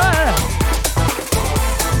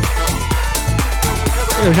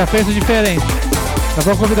 Eu já penso diferente. Nós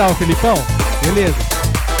vamos convidar o Filipão? Beleza.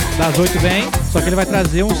 Das 8 vem, só que ele vai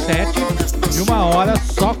trazer um set de 1 hora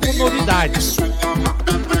só com novidades.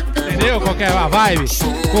 Entendeu qual que é a vibe?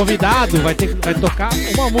 Convidado vai tocar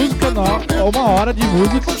uma música nova, 1 hora de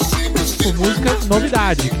música com música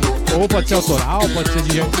novidade. Ou pode ser autoral, pode ser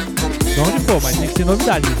de onde for, mas tem que ser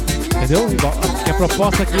novidade. Entendeu? Igual, a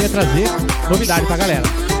proposta aqui é trazer novidade pra galera.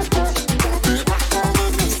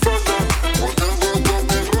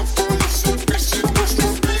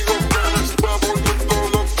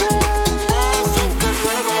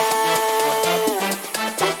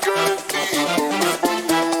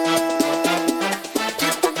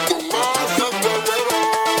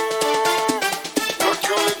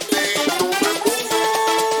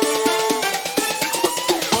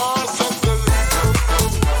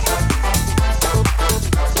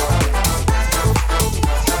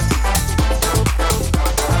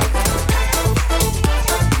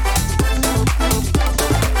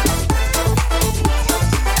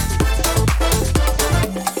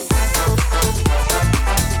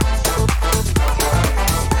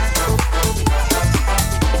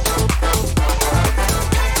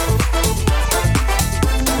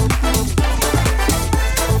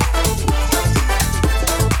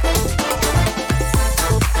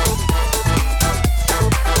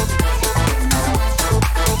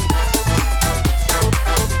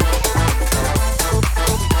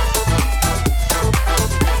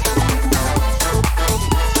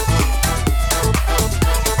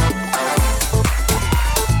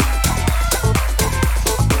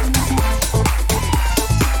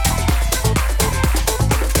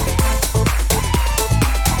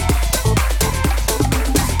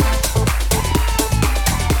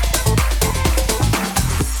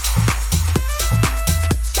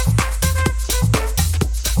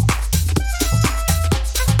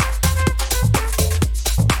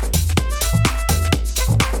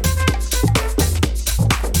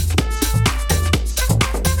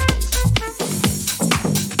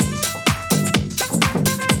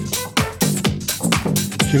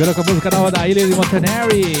 Chegando com a música nova da Ilha de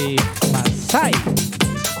Montanari, Masai.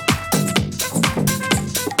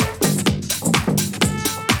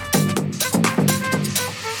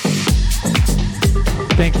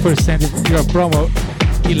 Thank you for sending your promo,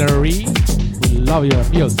 Hillary. We love your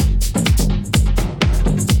music.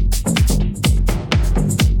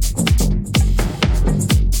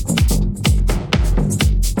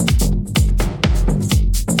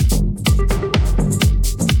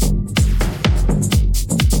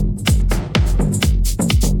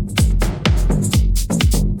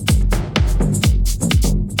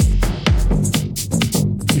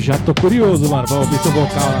 Já tô curioso, mano, pra ouvir seu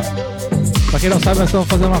vocal lá. Pra quem não sabe, nós estamos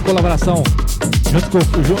fazendo uma colaboração junto com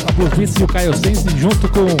a Plus Beats e o Caio Sense, junto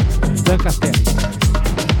com o Dan Castelli.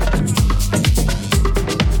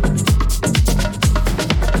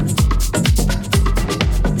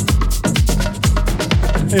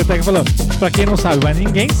 Eu até que falou, pra quem não sabe, mas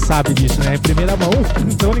ninguém sabe disso, né? Em primeira mão,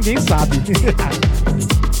 então ninguém sabe.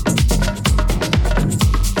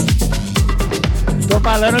 Tô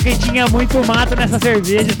falando que tinha muito mato nessa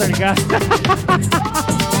cerveja, tá ligado?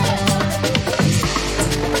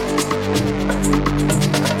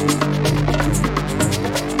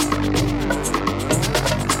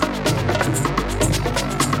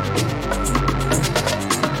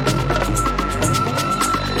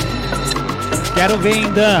 Quero ver,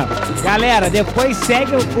 hein, Dan. Galera, depois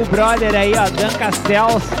segue o brother aí, ó, Dan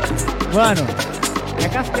Castells. Mano, é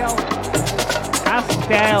Castells, é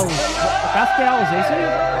isso aí.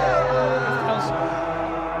 Castells.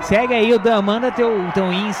 Segue aí o Dan, manda teu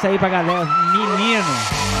Insta aí pra galera. Menino,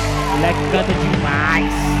 o moleque canta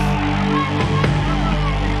demais.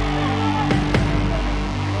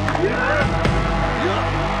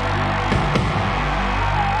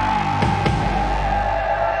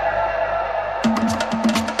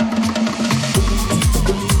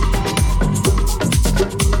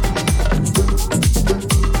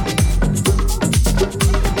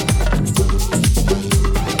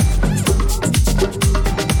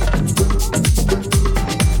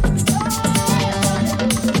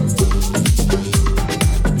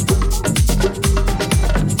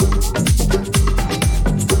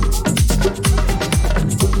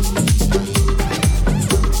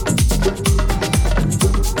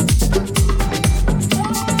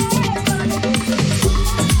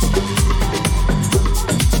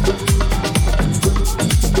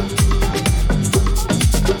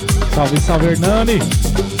 Salve, salve, Hernani.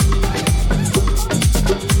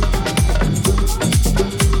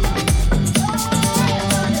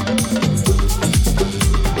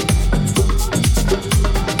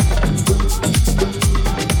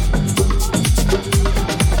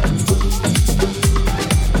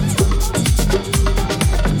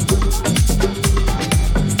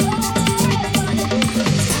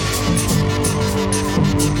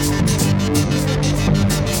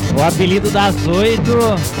 O apelido das 8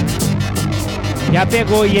 já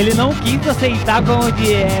pegou e ele não quis aceitar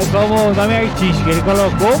como nome artístico. Ele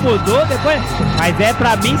colocou, mudou depois. Mas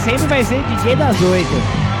pra mim sempre vai ser DJ das 8.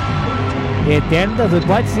 Eterno das 8.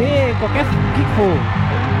 Pode ser qualquer que for.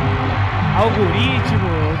 Algoritmo,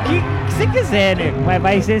 o que você quiser, né? Mas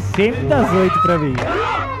vai ser sempre das 8 pra mim.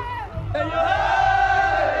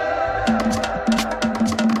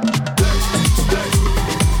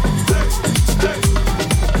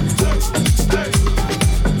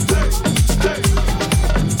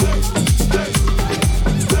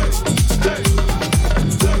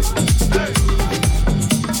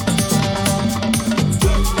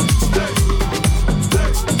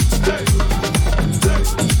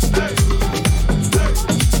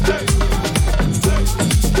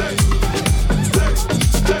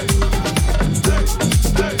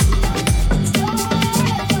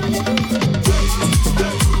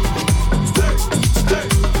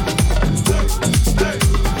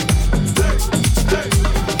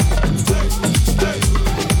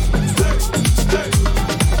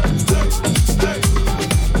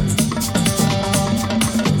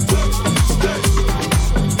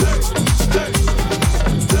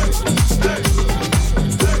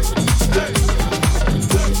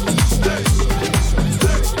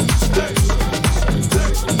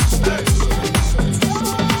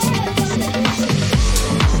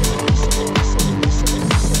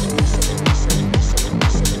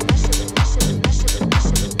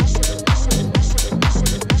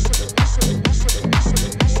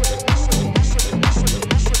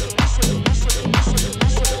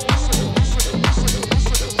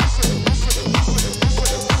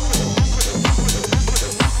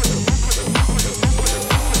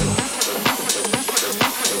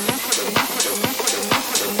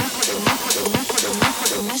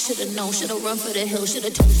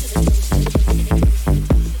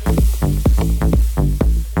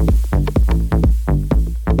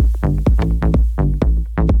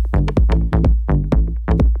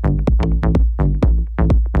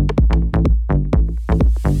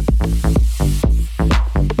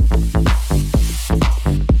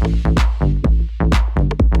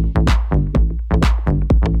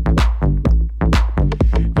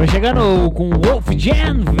 Chegando com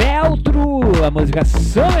Wolfgang Veltro, a música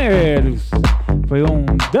Summer. Foi um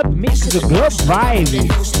dub mix do Globe Vibe.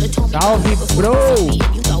 Salve, bro!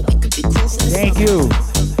 Thank you!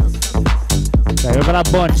 Saiu pela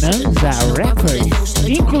Bonanza Records.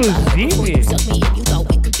 Inclusive,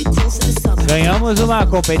 ganhamos uma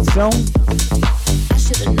competição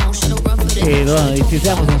e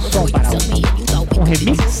fizemos um som para um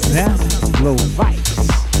remix, né? Globe Vibes.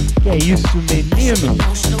 Que é isso, menino?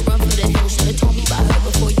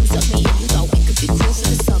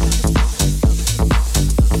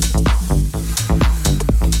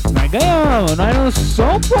 Nós ganhamos, nós não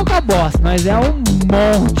somos pouca bosta, nós é um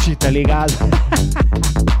monte, tá ligado?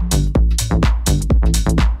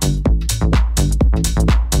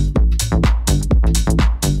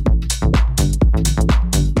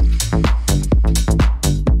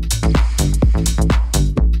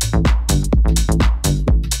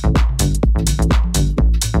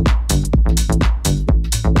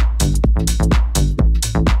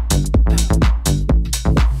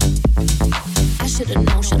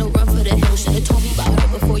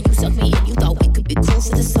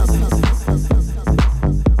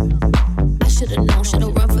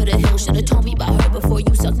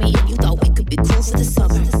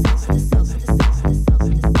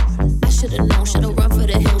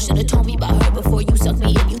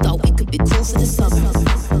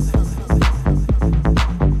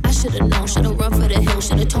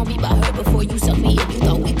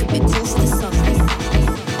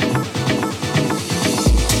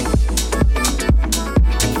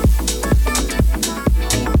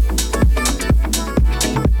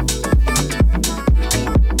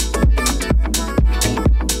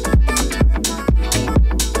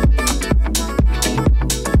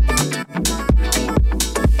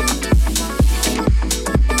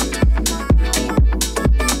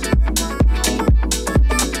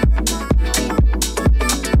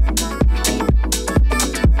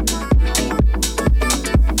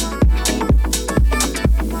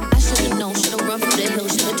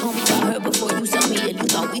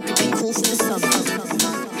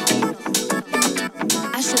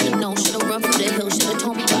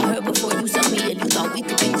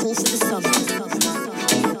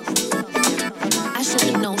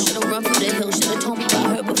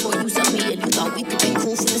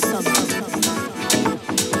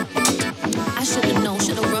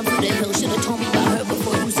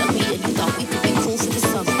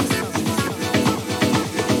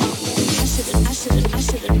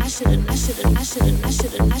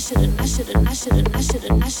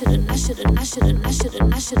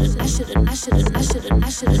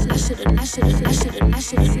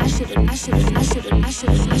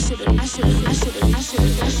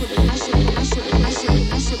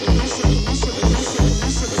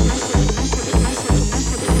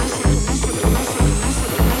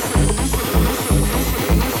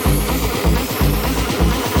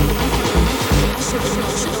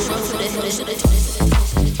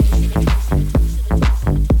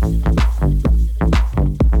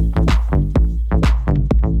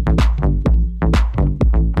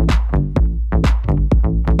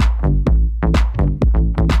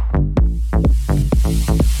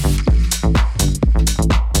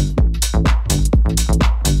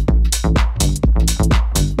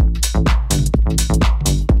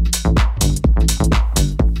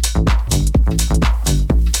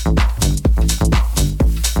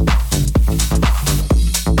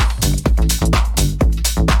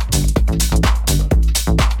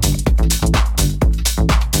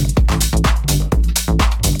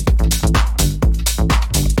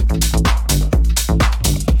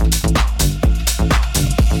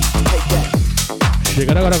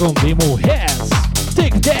 Chegando agora com Demo Has,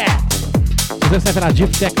 Take That. Você está na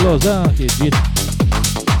Deep Tech Los Angeles,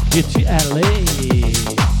 de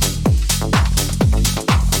LA.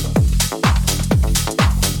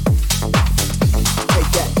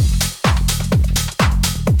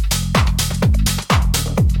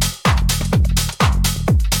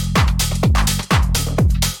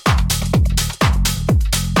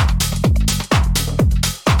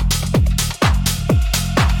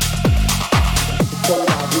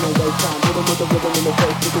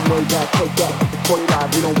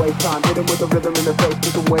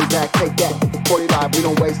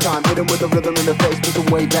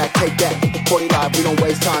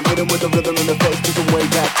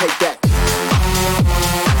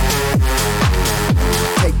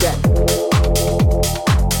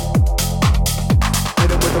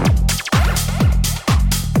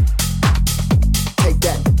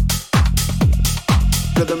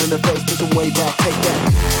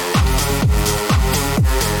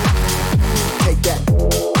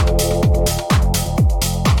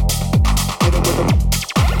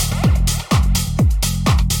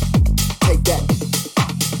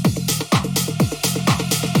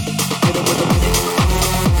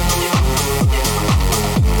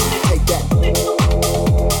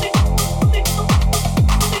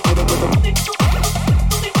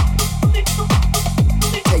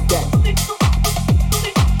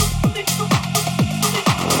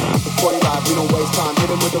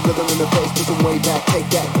 rhythm in the face, push 'em way back, take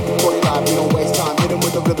that. 40 live, we don't waste time. Hit 'em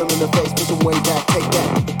with the rhythm in the face, push 'em way back, take that.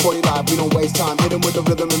 40 live, we don't waste time. Hit 'em with the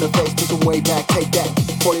rhythm in the face, push 'em way back, take that.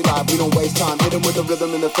 40 live, we don't waste time. Hit 'em with the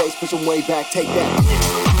rhythm in the face, push 'em way back, take that.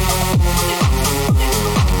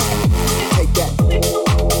 Take that.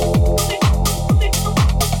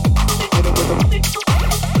 Hit 'em with the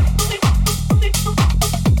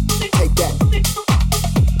take that.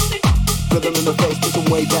 Rhythm in the face, push 'em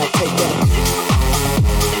way back, take that.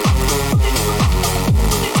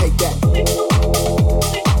 Take that.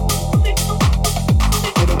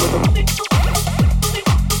 Hit 'em with the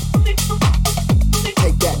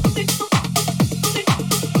take that.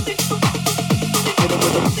 Hit 'em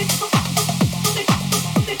with the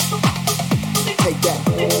take that.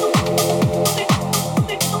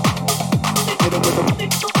 Hit 'em with the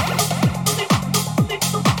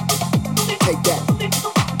take that.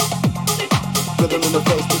 Rhythm in the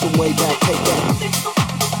face, push 'em way back, take that.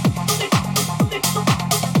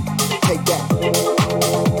 Take that.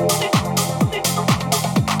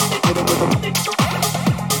 Hit 'em with the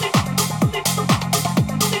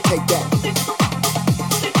take that.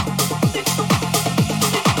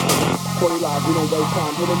 40 live, we don't waste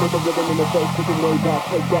time. Hit 'em with the rhythm in the face, push 'em way back,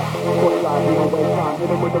 take that. 40 live, we don't waste time.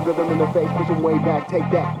 Hit 'em with the rhythm in the face, push 'em way back, take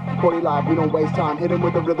that. 40 live, we don't waste time. Hit 'em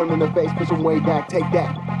with the rhythm in the face, push 'em way back, take that.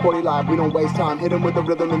 40 live, we don't waste time. Hit 'em with the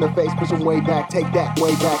rhythm in the face, push 'em way back, take that.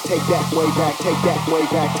 Way back, take that. Way back, take that. Way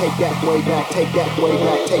back, take that. Way back, take that. Way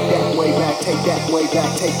back, take that. Way back, take that. Way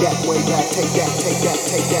back, take that. Way back, take that. Take that.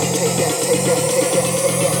 Take that. Take that. Take that. Take that.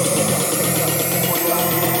 Take that.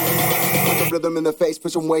 Put the rhythm in the face,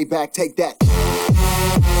 push 'em way back, take that.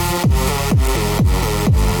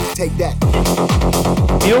 Take that.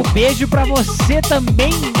 Meu beijo pra você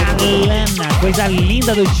também, Alana. Coisa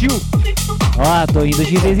linda do tio. Ó, tô indo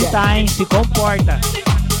te visitar, hein? Se comporta.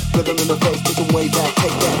 Rhythm in the face, push 'em way back,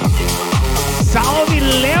 take that. Salve,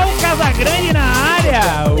 Léo Casagrande na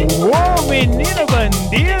área. Uou, menino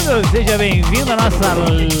bandido. Seja bem-vindo à nossa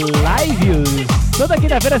live. Toda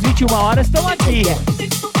quinta-feira às 21 horas estamos aqui.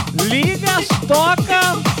 Liga,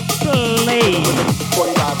 toca, play.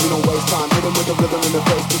 40 live, we don't waste time. Hit 'em with the rhythm in the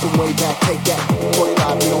face, push 'em way back, take that. 40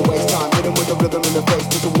 live, we don't waste time. Hit 'em with the rhythm in the face,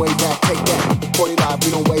 push 'em way back, take that. 40 live,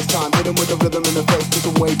 we don't waste time. Hit 'em with the rhythm in the face, push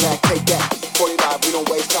 'em way back, take that. 40 live, we don't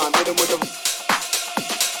waste time. Hit 'em with the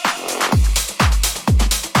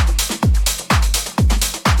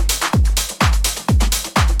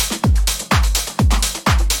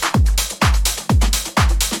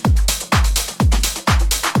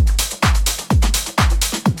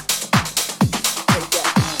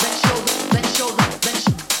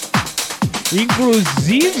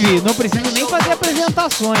Inclusive, não preciso nem fazer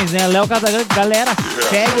apresentações, né? Léo Casagrande, galera,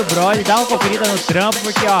 segue o brother, dá uma conferida no trampo,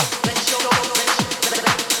 porque ó,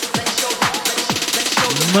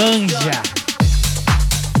 manja.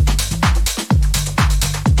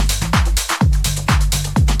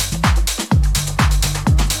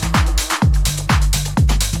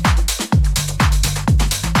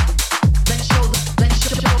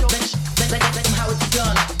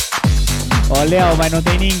 Ó, Léo, mas não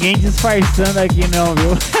tem ninguém disfarçando aqui não,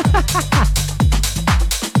 viu?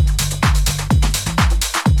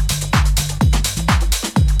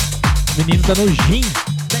 O menino tá no gin.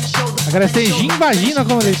 Agradecer gin vagina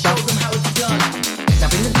como ele tá.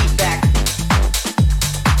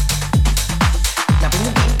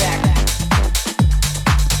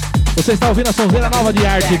 Você está ouvindo a sonzeira nova de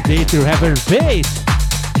Art Date Reverberate.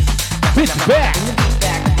 Feedback.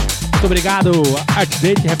 Muito obrigado, Art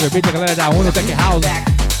Date Reverberate, a galera da Unitech House,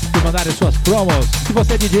 por mandarem suas promos. Se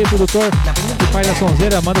você é DJ, produtor e faz a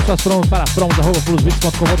sonzeira, manda suas promos para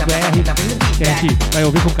promos@plusbeats.com.br, que a gente vai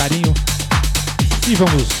ouvir com carinho. E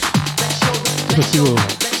vamos, se possível,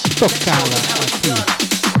 tocá-la aqui.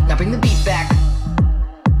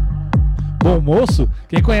 Bom Moço,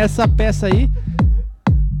 quem conhece essa peça aí,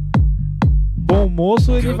 Bom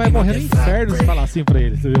Moço, ele vai morrer no inferno se falar assim pra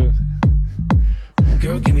ele, entendeu?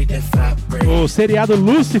 O seriado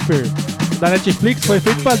Lucifer da Netflix foi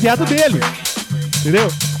feito baseado nele,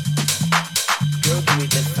 entendeu?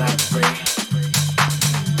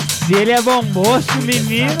 Se ele é bom moço,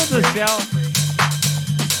 menino do céu,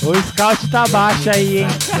 o scout tá baixo aí, hein?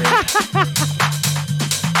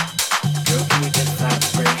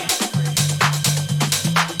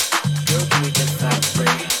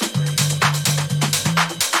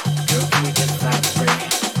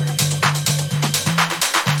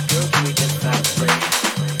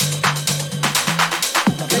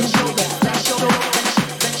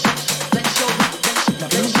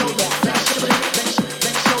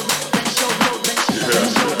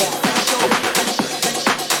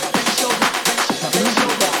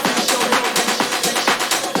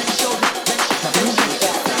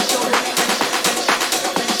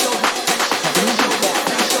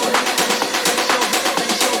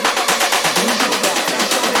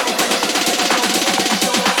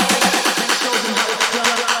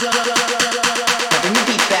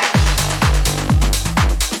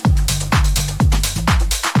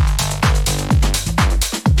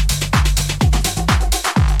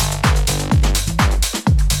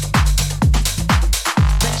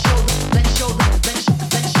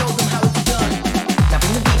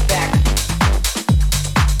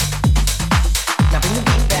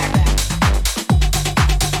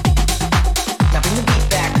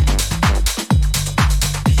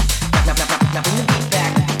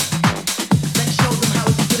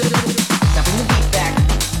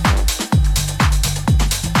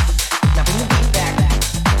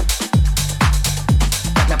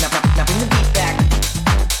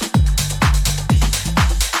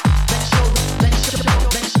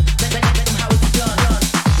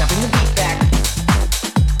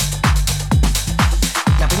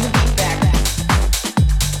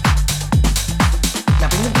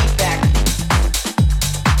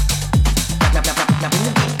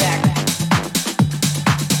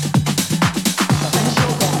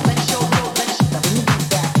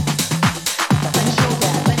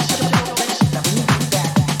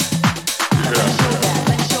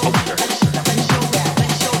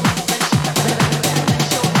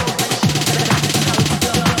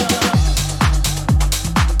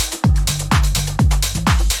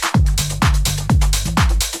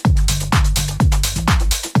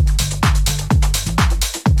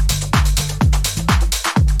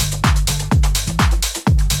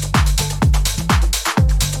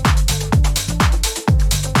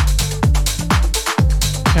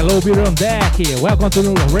 Hello, Beer on Deck. Welcome to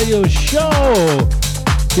the radio show.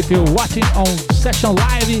 If you're watching on Session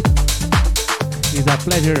Live, it's a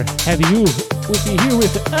pleasure having you with me here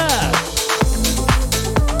with us.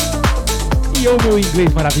 E o meu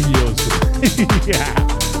inglês maravilhoso. Yeah.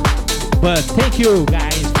 But thank you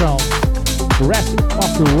guys from the rest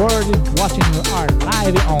of the world watching our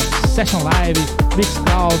live on Session Live,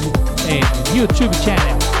 Mixcloud and YouTube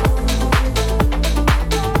channel.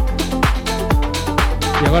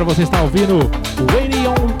 E agora você está ouvindo Waiting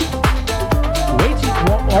on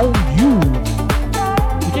You.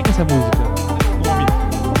 De quem que é essa música?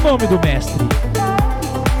 O nome do mestre.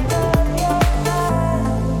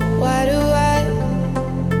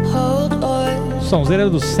 Sonzeira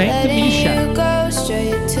do Centro Misha.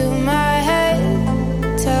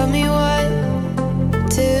 Tell me what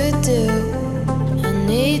to do. I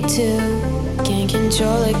need to gain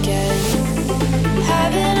control again.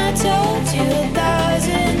 Haven't I told you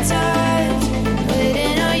 1,000 times?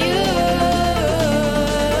 Waiting on you.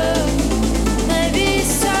 Maybe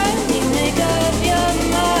it's time you make up your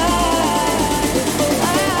mind.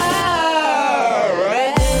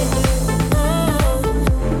 Alright.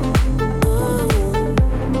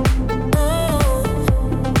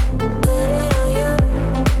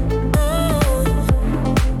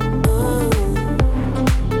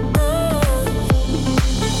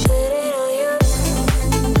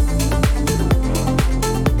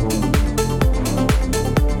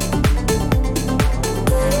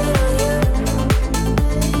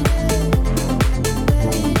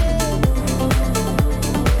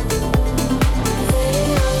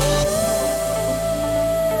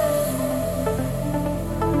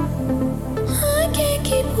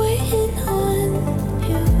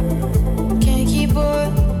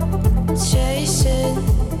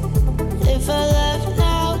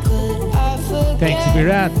 Thanks,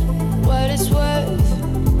 Virat. What it's worth,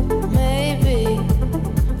 maybe,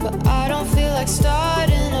 but I don't feel like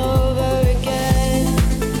starting over again.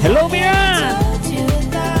 Hello, Virat.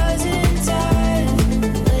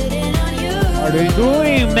 How are you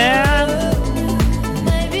doing, man?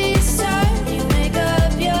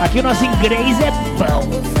 Aqui o nosso inglês é bom.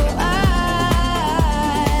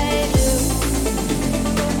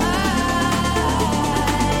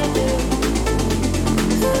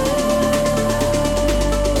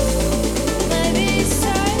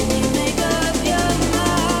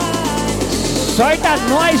 Sorta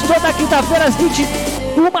nós toda quinta-feira às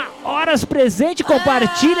 21 horas presente,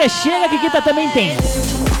 compartilha, chega que quinta também tem.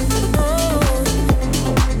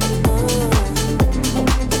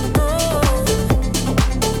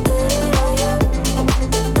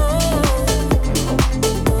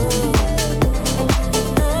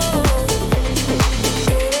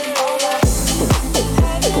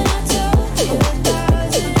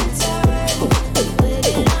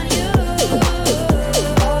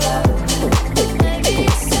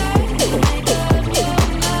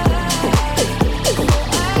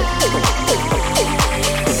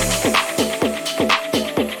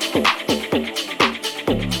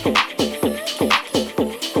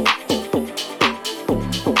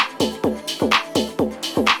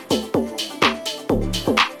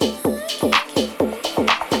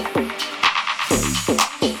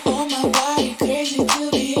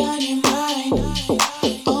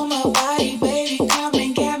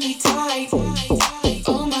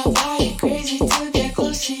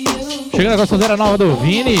 Chegando com a sonzeira nova do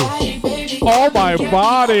Vini. All My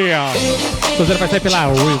Body. A sonzeira vai sair pela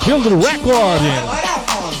Revealed Record.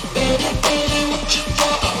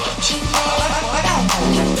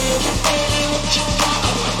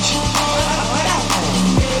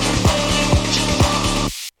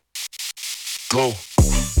 Go.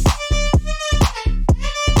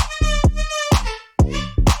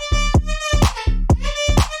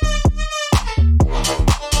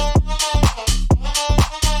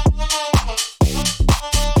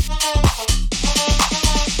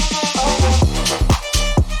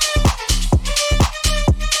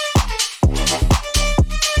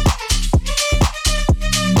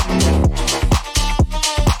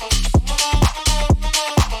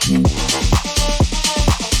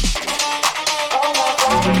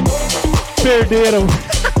 Perderam.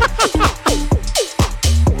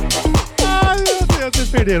 Ai, meu Deus, vocês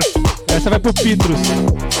perderam. Essa vai pro Petrus.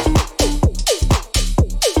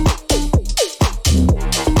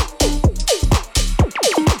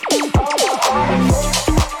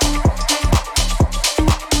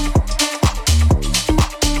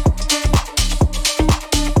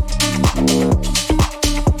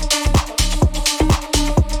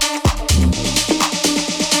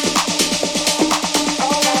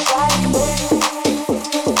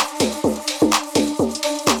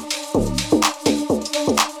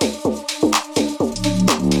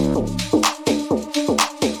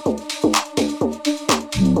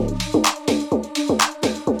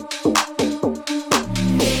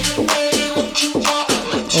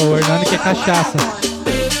 cachaça.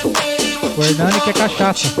 O Hernani quer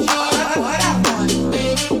cachaça.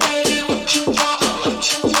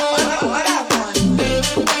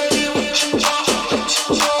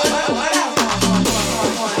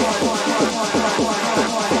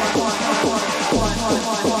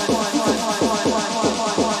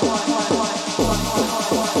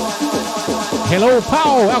 Hello,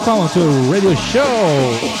 Paul. Welcome to Radio Show.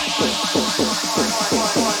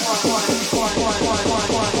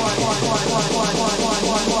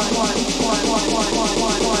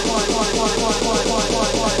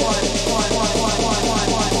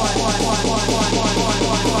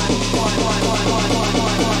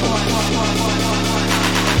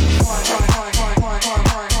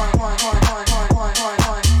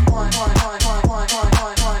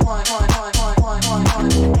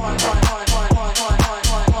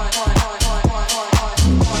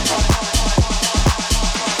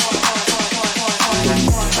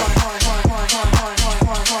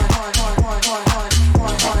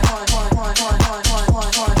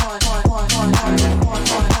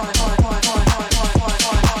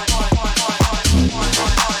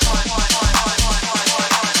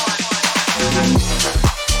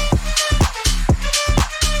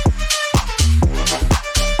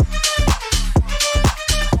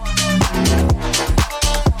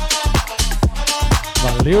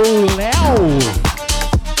 Valeu, Léo!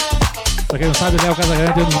 Pra quem não sabe, o Léo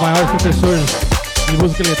Casagrande é um dos maiores professores de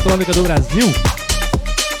música eletrônica do Brasil.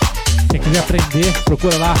 Quem quiser aprender,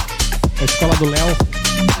 procura lá a escola do Léo,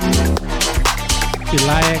 que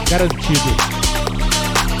lá é garantido.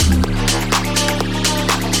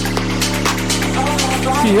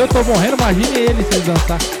 Se eu tô morrendo, imagine ele se ele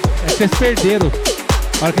dançar. É que vocês perderam.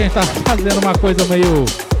 A hora que a gente tá fazendo uma coisa meio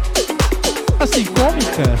assim,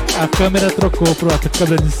 cômica, a câmera trocou pra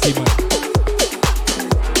câmera de cima.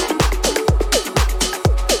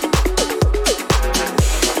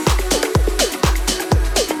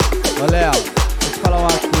 Ô Léo, vou te falar uma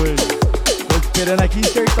coisa. Tô esperando aqui em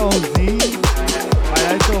Sertãozinho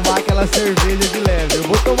para tomar aquela cerveja de leve. Eu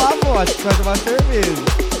vou tomar vodka, você vai tomar cerveja.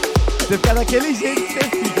 Você fica daquele jeito que você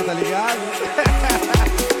fica, tá ligado?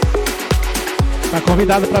 Tá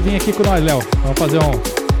convidado pra vir aqui com nós, Léo. Vamos fazer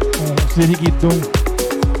um ziriguidum.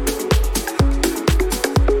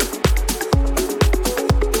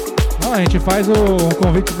 Não, a gente faz um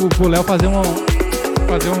convite pro Léo fazer uma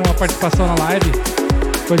participação na live.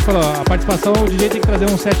 Como a gente falou, a participação, o DJ tem que trazer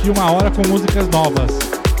um set de 1 hora com músicas novas.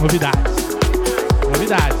 Novidades.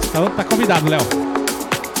 Então tá convidado, Léo.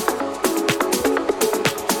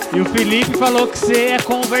 E o Felipe falou que você é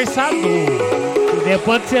conversador. E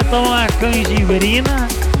depois que você toma uma canjibrina...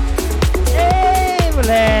 Ei,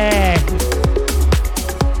 moleque!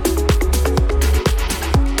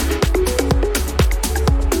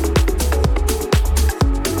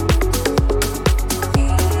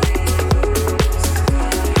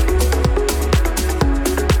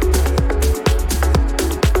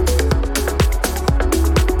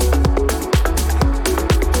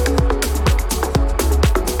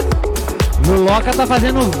 O Loca tá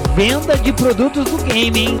fazendo venda de produtos do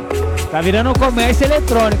game, hein? Tá virando um comércio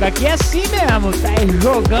eletrônico. Aqui é assim mesmo, tá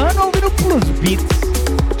jogando ou ouvindo plus beats.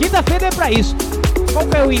 Quinta-feira é pra isso. Qual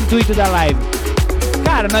que é o intuito da live?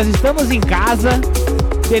 Cara, nós estamos em casa,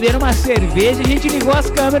 bebendo uma cerveja, a gente ligou as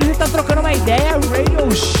câmeras e tá trocando uma ideia.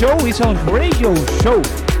 Radio show, isso é um radio show.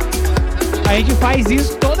 A gente faz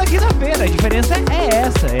isso toda quinta-feira, a diferença é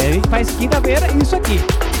essa. A gente faz quinta-feira isso aqui.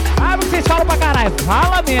 Ah, mas vocês falam pra caralho.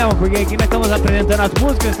 Fala mesmo, porque aqui nós estamos apresentando as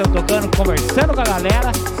músicas, estamos tocando, conversando com a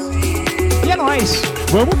galera. E é nóis,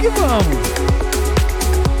 vamos que vamos.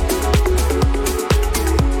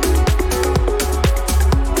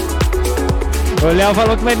 O Léo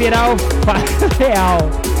falou que vai virar o real.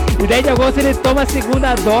 E 10 de agosto ele toma a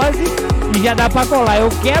segunda dose e já dá pra colar. Eu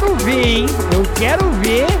quero ver, hein? Eu quero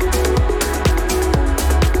ver.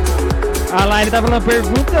 Ah lá, ele tá falando,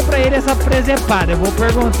 pergunta pra ele essa presepada. Eu vou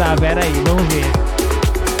perguntar, pera aí, vamos ver.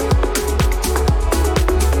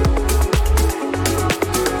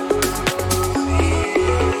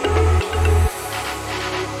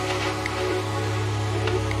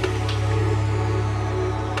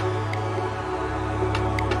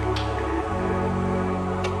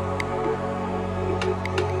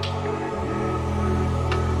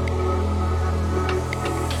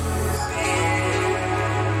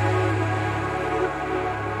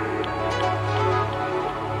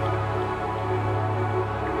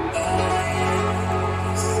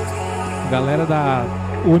 Galera da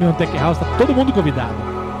Union Tech House, tá todo mundo convidado,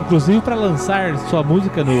 inclusive para lançar sua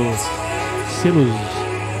música nos selos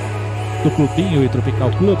do Clubinho e Tropical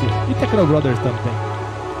Club e Techno Brothers também.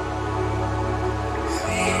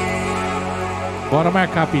 Bora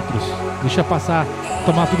marcar, Petrus. Deixa passar,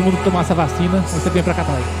 todo mundo tomar essa vacina, aí você vem pra cá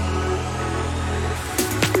também.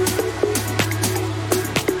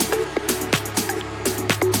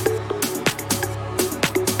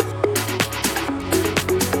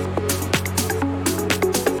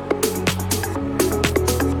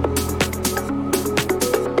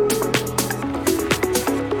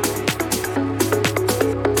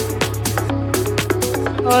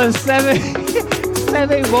 Oh,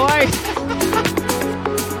 Seven Boys.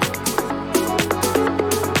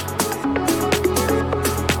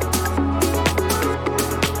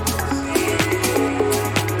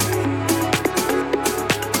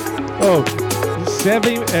 Oh,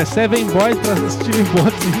 Seven Boys pra Steven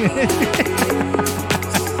Botzinho.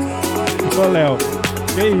 Ô, Léo,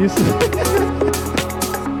 que isso?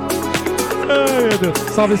 Ai, meu Deus.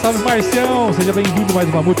 Salve, salve, Marcião. Seja bem-vindo a mais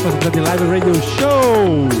uma Multifaceted Live Radio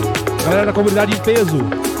Show. Galera da comunidade em peso.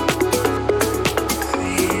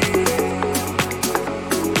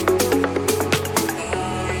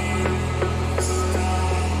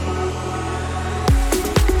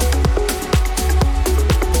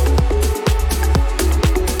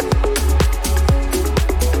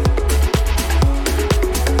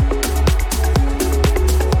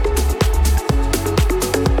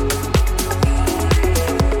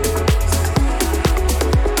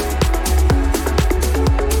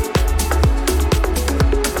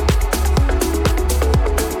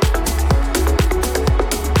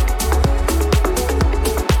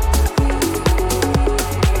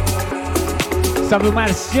 Salve o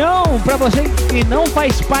Marcião, pra você que não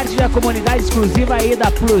faz parte da comunidade exclusiva aí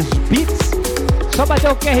da Plus Beats, só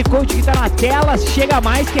bater o QR Code que tá na tela, chega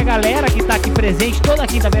mais que a galera que tá aqui presente toda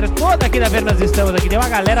quinta-feira nós estamos aqui, tem uma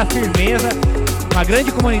galera firmeza, uma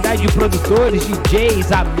grande comunidade de produtores,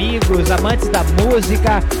 DJs, amigos, amantes da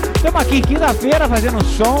música, estamos aqui quinta-feira fazendo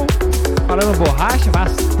som, falando borracha,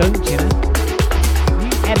 bastante, né?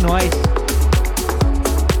 E é nóis.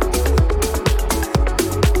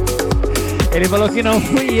 Ele falou que não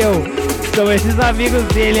fui eu, são esses amigos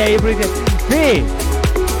dele aí, porque... Fih,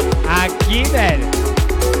 aqui, velho,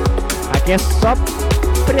 aqui é só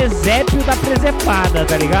presépio da presepada,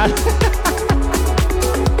 tá ligado?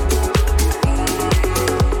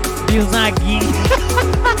 Bisnaguinho.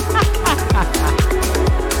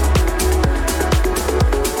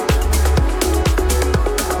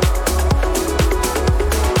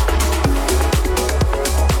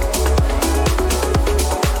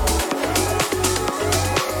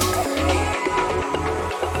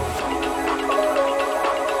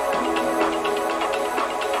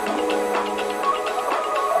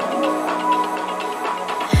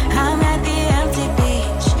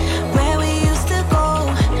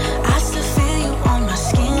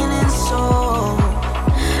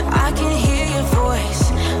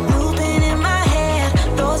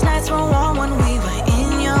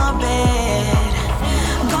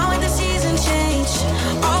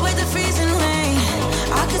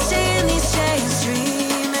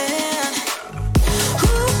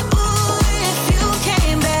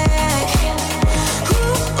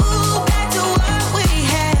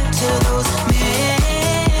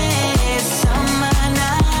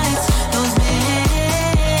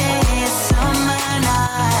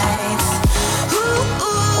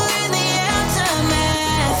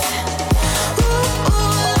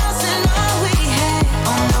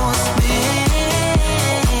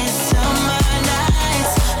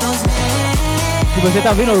 Você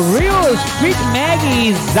tá ouvindo Real Street Mag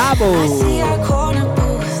e Zabo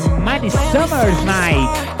Mighty Summer's Night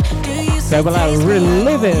pela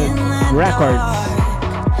Relived Records.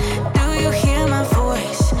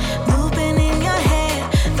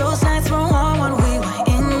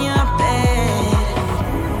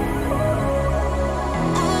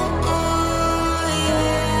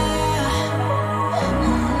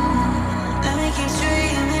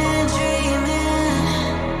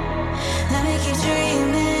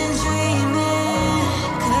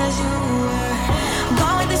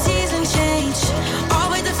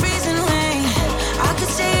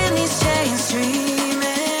 Street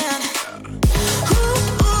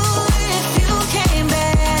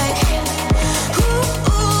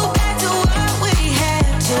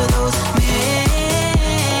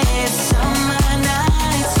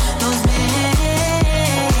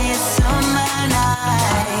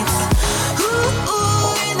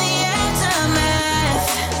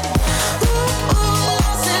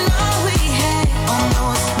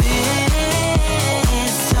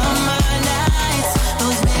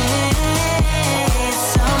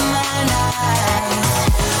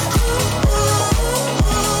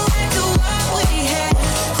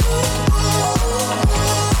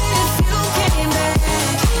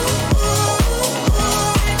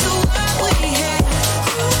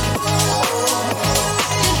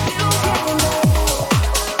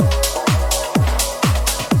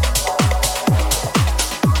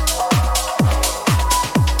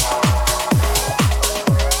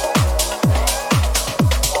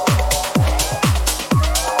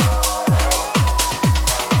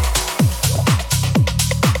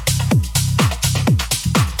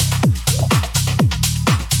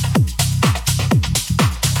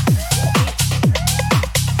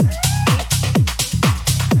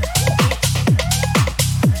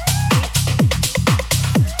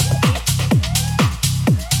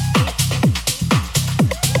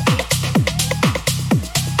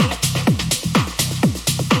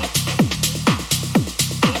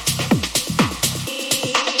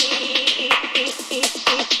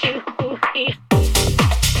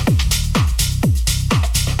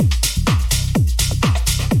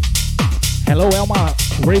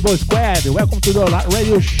Rainbow Squad. Welcome to the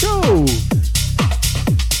radio show.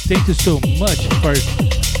 Thank you so much for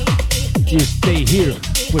you stay here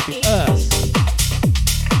with us.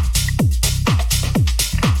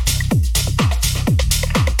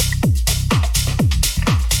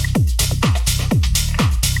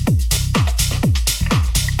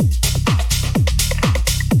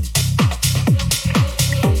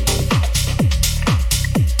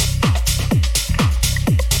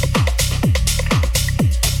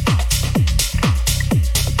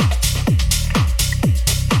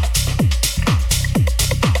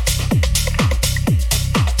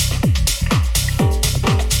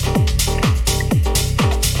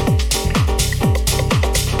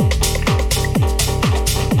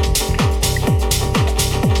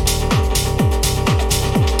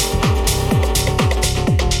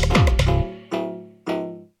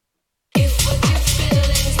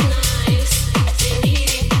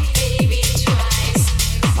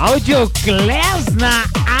 Audioclass na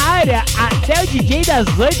área, até o DJ das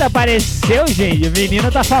 8 apareceu, gente. O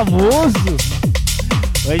menino tá famoso.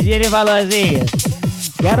 Hoje ele falou assim: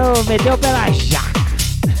 quero meter o pé na jaca.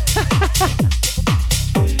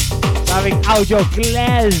 Salve,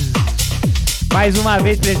 Audioclass. Mais uma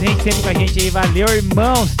vez presente sempre com a gente aí. Valeu,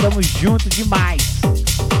 irmãos. Tamo junto demais.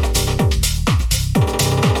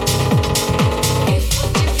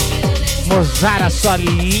 Mozara, sua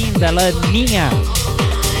linda Laninha,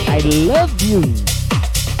 I love you.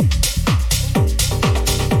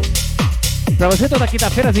 Pra você, toda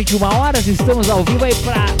quinta-feira às 21 horas, estamos ao vivo aí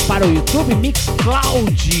para o YouTube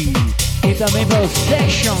Mixcloud e também para o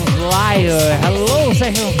Sessions Live. Hello,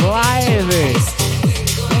 Sessions Live.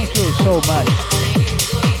 Thank you so much.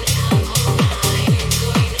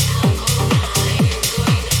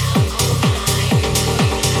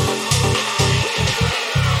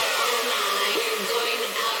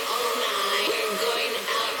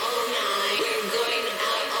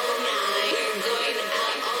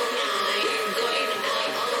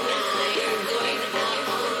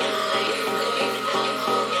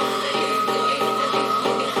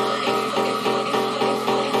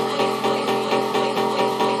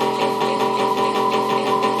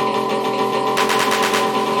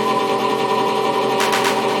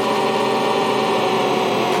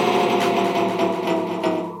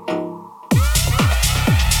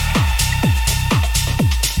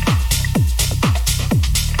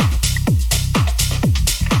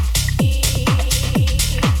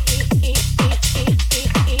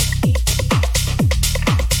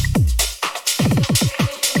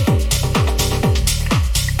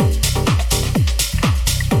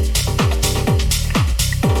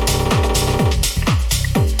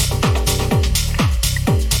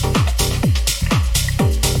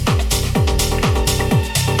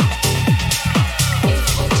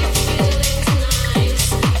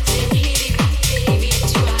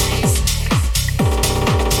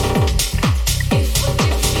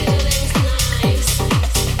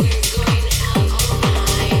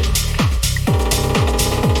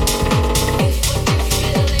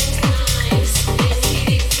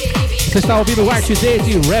 Você está ouvindo o Art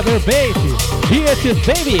Date Reverberate, Hit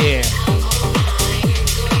Baby.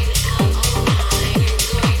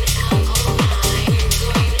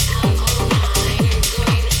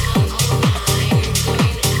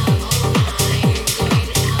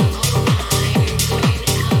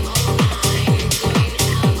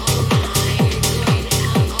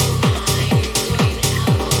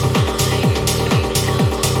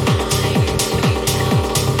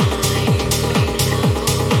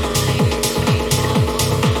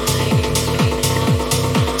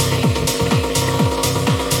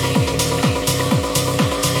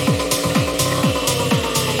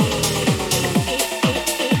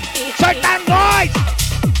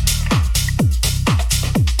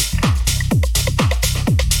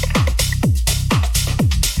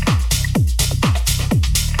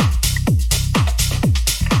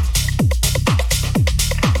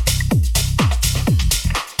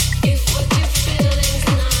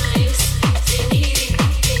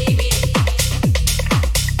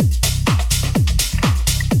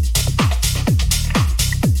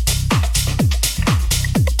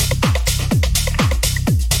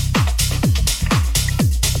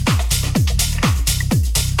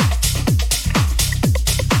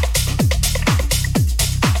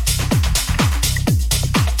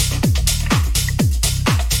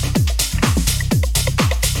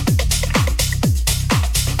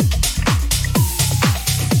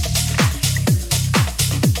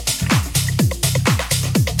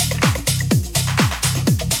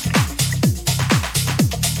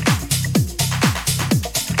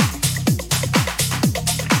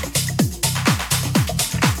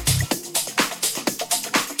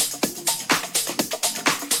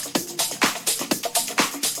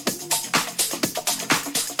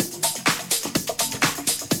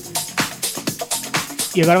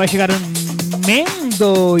 E agora vai chegar o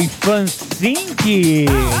Mendo e Fansink.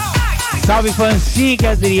 Salve Fansink,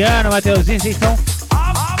 Adriano, Mateuzinho, vocês são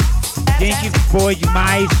gente boa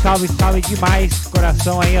demais. Salve, salve demais.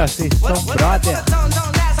 Coração aí, ó, vocês são brother.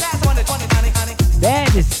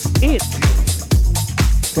 That's it.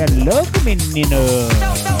 Cê é louco, menino.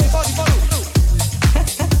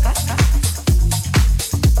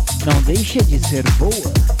 Não deixa de ser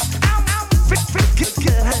boa.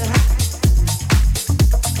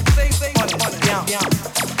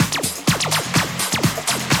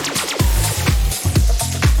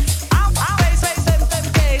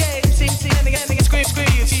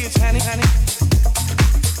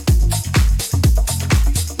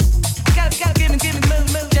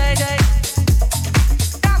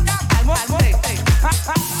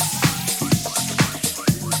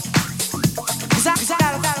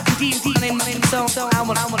 So I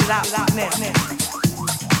want it out now.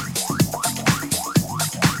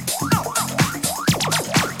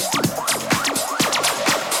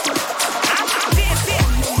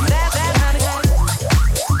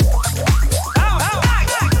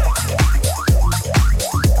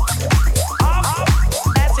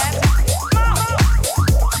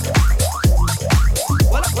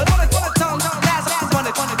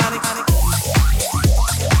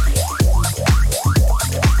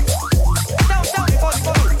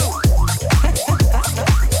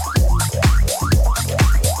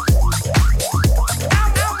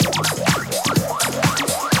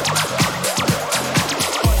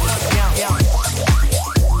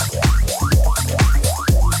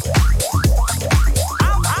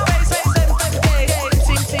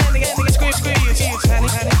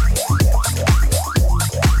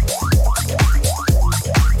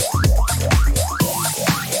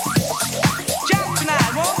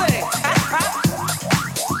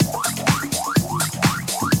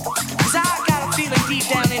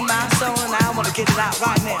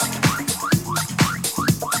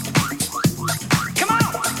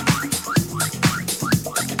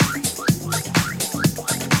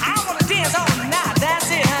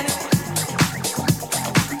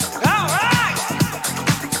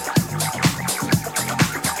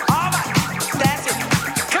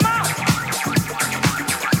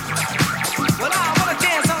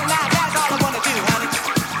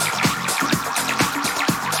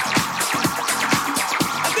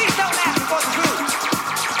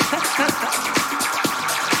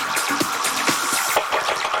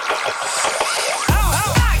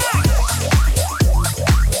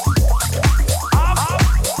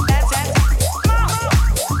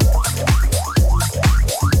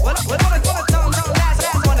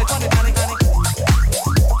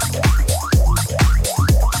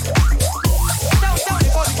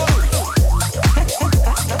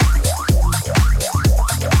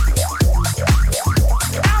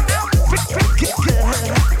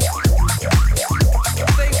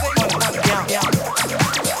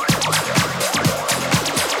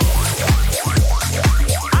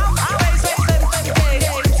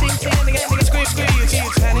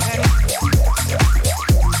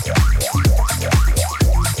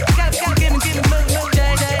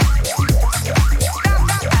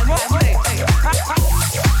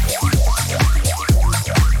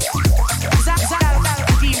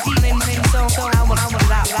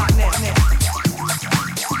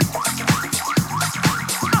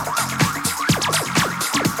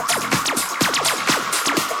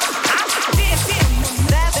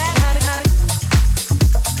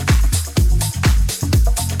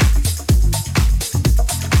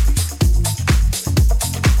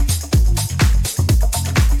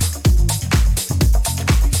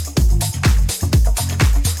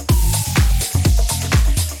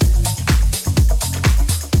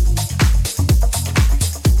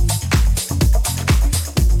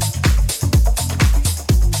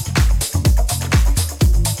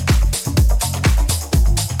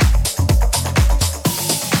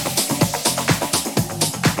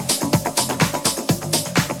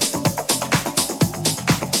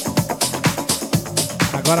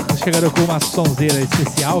 Agora chegando com uma sonzeira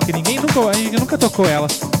especial que a gente nunca tocou ela.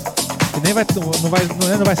 E nem vai,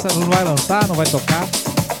 não vai lançar, não vai tocar.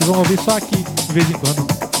 Vocês vão ouvir só aqui de vez em quando.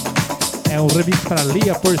 É um remix para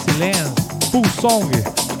Lia Porcelain, Full Song.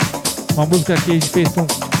 Uma música que a gente fez para um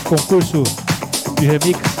concurso de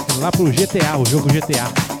remix lá pro GTA, o jogo GTA.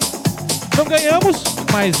 Não ganhamos,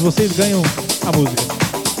 mas vocês ganham a música.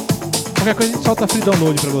 Qualquer coisa a gente solta free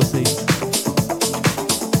download para vocês.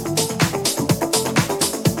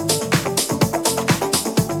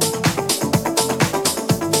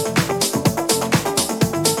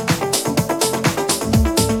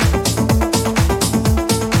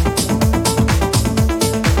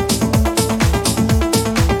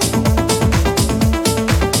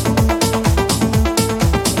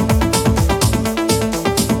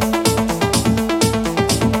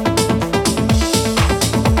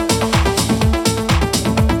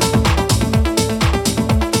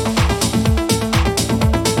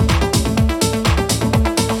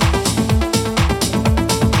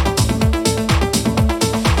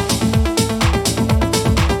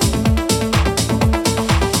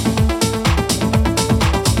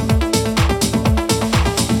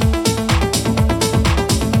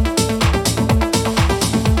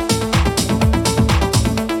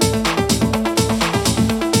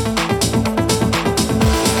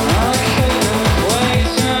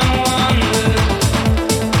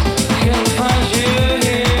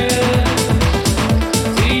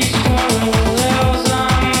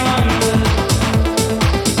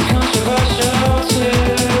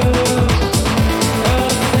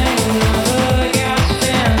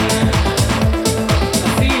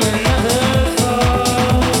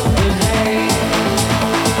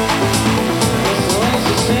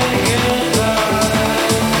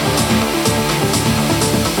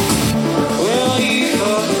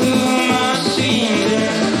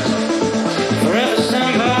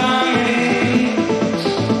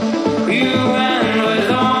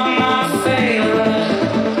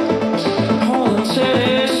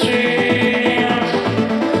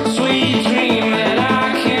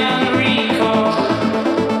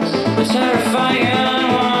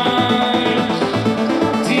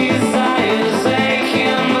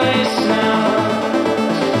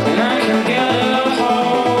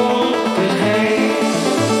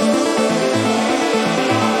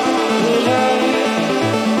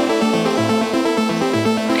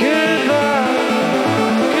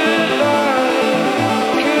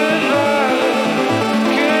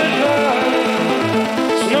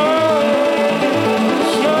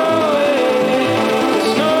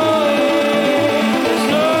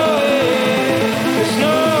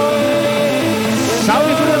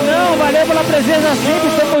 pela presença sempre.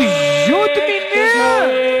 Tamo junto,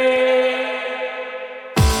 menino!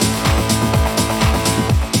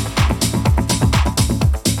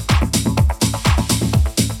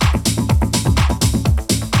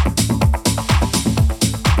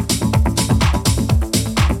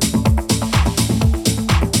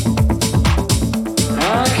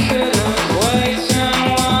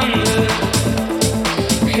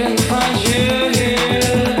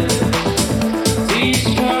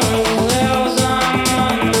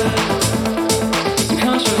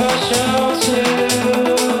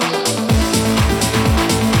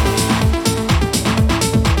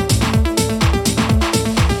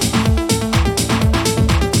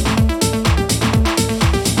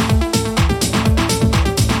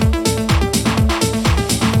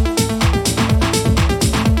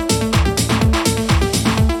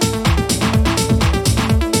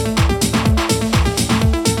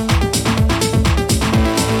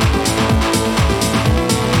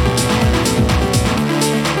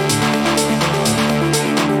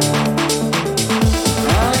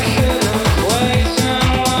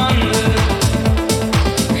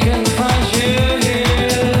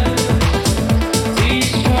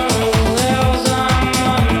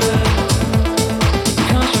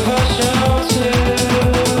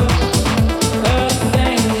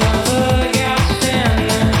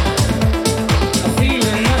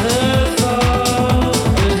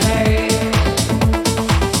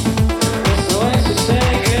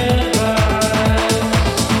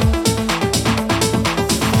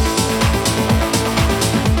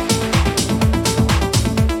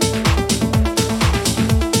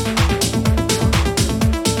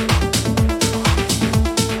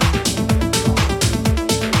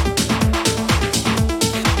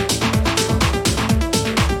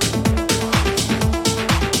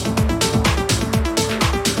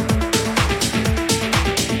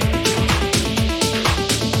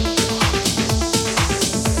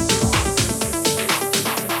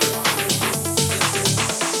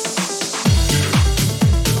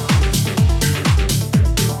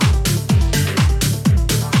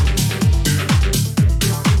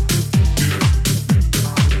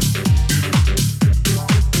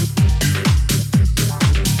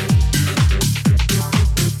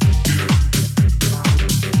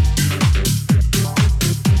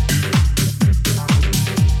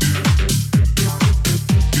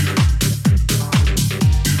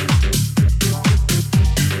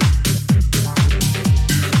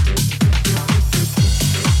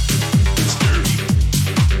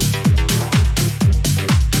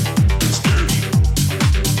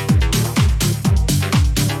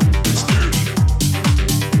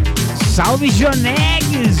 Salve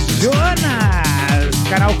Jonegs, Jonas,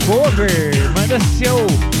 canal Cover, manda seu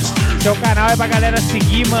canal é pra galera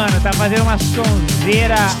seguir, mano, tá fazendo uma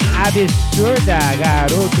sonzeira absurda,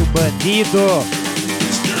 garoto bandido,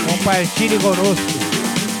 compartilhe conosco.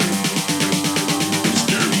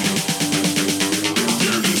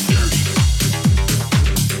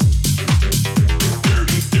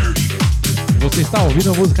 Você está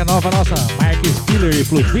ouvindo a música nova nossa, Mark Spiller e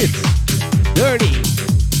Plus Beats, Dirty.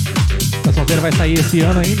 Essa sonzeira vai sair esse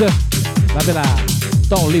ano ainda, lá pela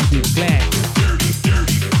Tom Liquid Clan.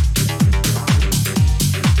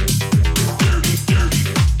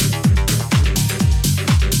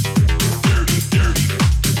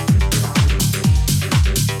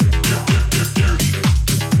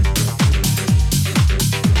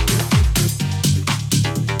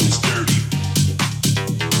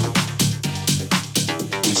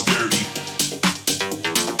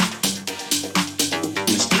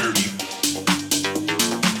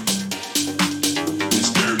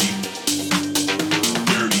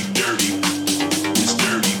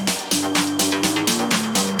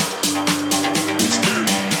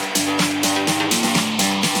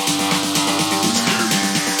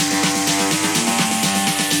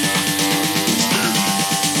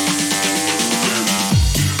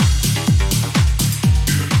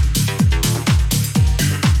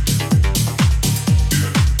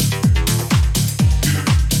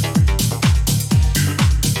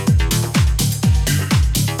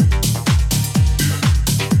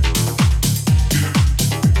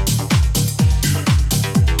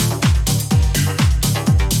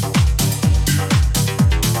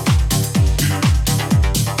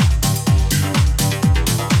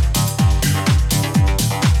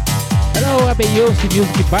 Yoshi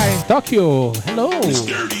Music Bar in Tokyo. Hello.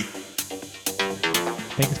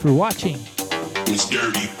 Thanks for watching. It's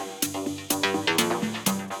dirty.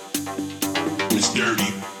 It's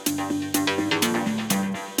dirty.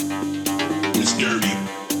 It's dirty.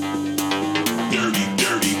 Dirty,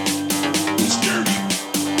 dirty. It's dirty.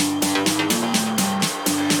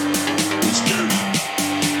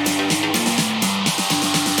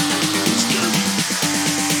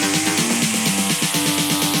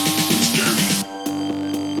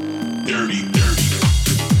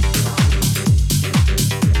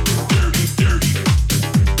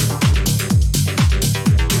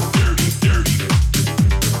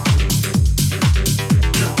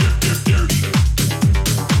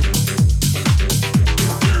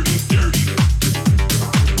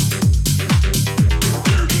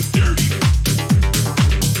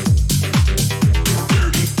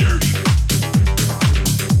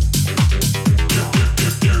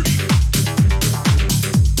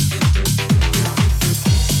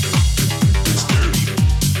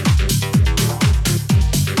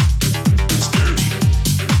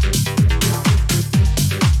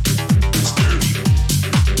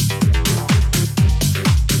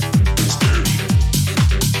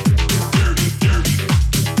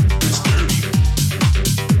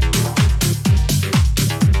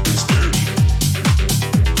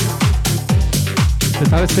 Você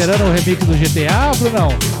tava esperando o remix do GTA, Brunão?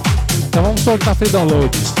 Então vamos soltar free download.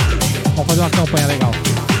 Vamos fazer uma campanha legal.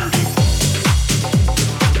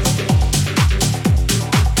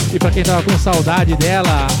 E pra quem tava com saudade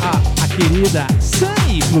dela, a querida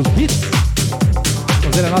Sunny Plus Beats,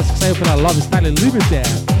 fazer a nossa que saiu pela Love Style Limited.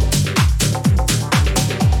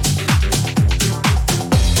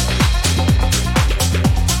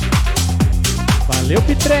 Valeu,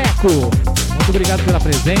 Pitreco! Muito obrigado pela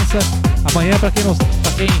presença. Amanhã, pra quem não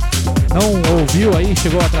ouviu aí,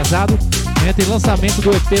 chegou atrasado, amanhã tem lançamento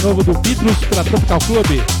do EP novo do Pitrus pela Tropical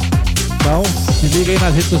Club. Então, se liga aí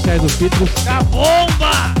nas redes sociais do Pitrus. A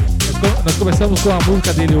bomba! Nós começamos com a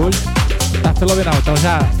música dele hoje. Tá fenomenal. Então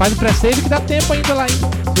já faz o pré-save que dá tempo ainda lá, hein?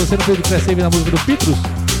 Se você não fez o pré-save na música do Pitrus,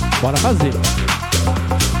 bora fazer.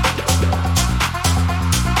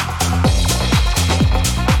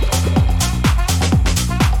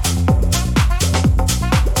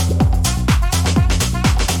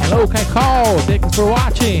 Hello, Kaikol. Thanks for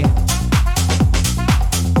watching.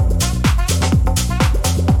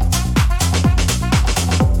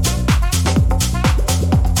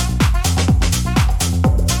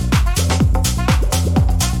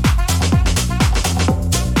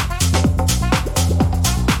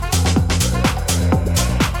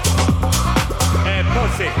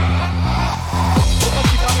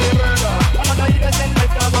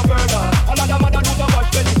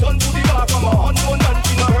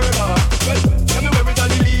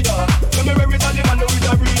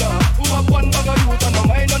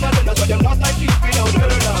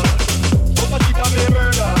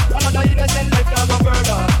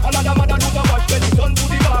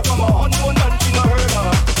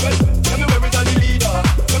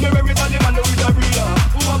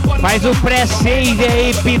 Faz o pré-save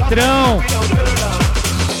aí, Pitrão.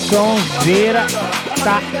 Sonzeira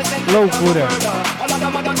tá loucura.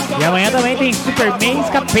 E amanhã também tem Superman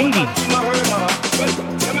Escapating.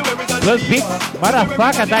 Plus Beats,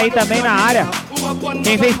 Marafaca tá aí também na área.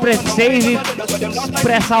 Quem fez pré-save,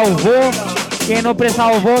 pré-salvou. Quem não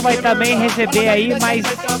pré-salvou vai também receber aí, mas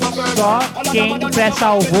só quem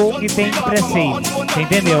pré-salvou que tem pré-save. Você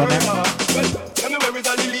entendeu, né?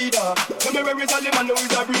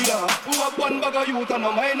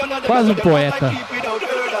 Quase um poeta.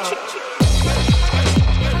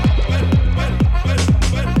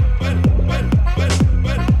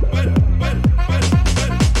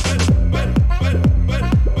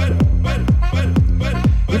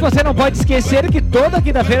 E você não pode esquecer que toda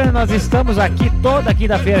quinta-feira nós estamos aqui, toda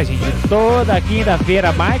quinta-feira, gente, toda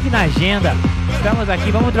quinta-feira, marque na agenda. Estamos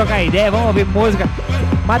aqui, vamos trocar ideia, vamos ouvir música,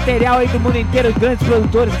 material aí do mundo inteiro, grandes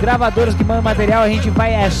produtores, gravadoras que mandam material, a gente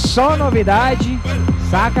vai, é só novidade,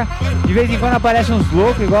 saca? De vez em quando aparece uns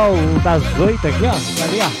loucos, igual o das 8 aqui, ó, tá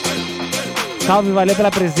ali, ó. Salve, valeu pela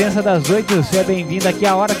presença das 8, você é bem-vindo aqui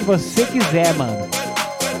a hora que você quiser, mano.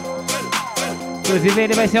 Inclusive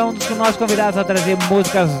ele vai ser um dos nossos convidados a trazer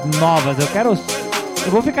músicas novas.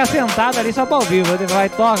 Eu vou ficar sentado ali só pra ouvir. Vai,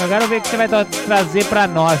 toca, eu quero ver o que você vai trazer pra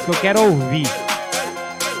nós, que eu quero ouvir.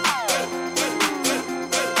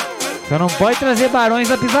 Só não pode trazer Barões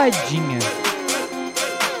da Pisadinha.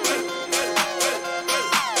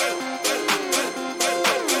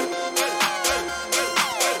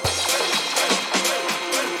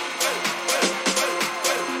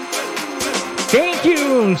 Thank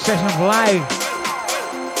you, Session Live.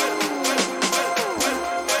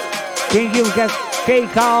 Thank you,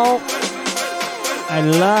 K-Call. I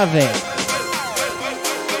love it.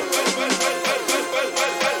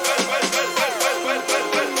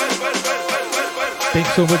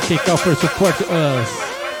 Thanks so much, K-Call, for supporting us.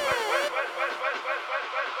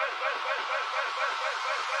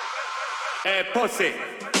 Hey, pussy.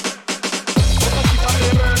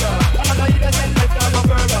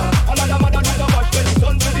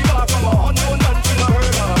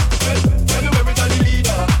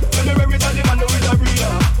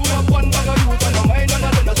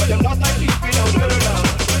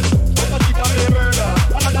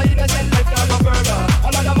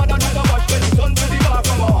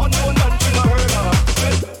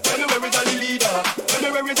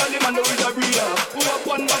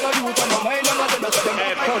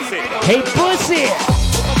 Hey, pussy!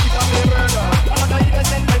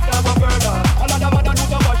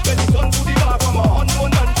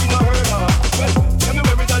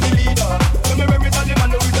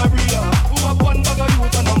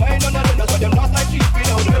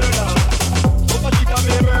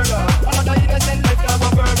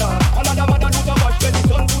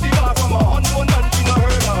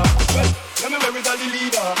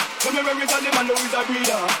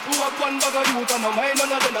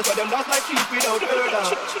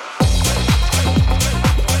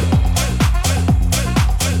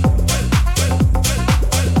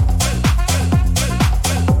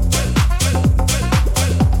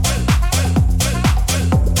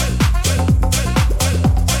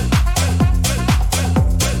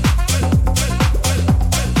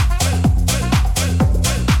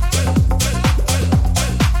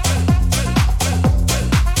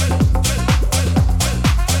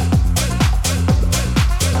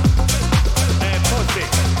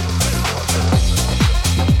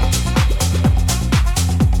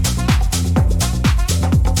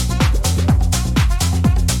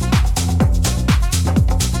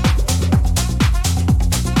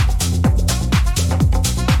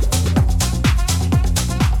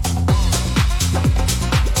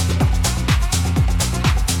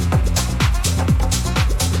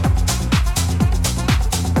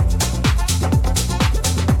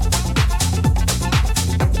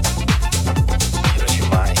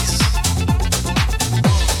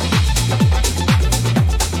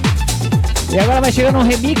 E agora vai chegando um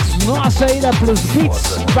remix nosso aí da Plus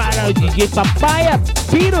Beats para o DJ Papaya.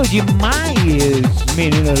 Piro demais,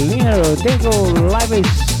 menino lindo. Tem o live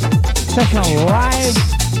session live.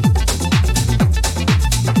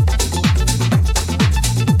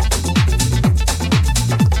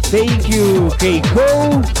 Thank you, Keiko.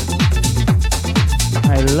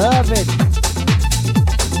 I love it.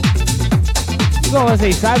 E como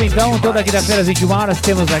vocês sabem, então, toda quinta-feira às 21 horas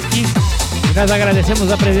temos aqui. E nós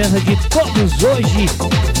agradecemos a presença de todos hoje.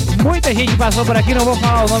 Muita gente passou por aqui, não vou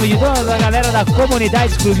falar o nome de toda a galera da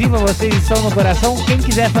comunidade exclusiva, vocês estão no coração. Quem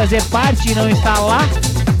quiser fazer parte e não está lá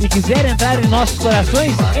e quiser entrar em nossos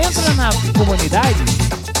corações, entra na comunidade,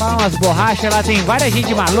 fala umas borrachas, lá tem várias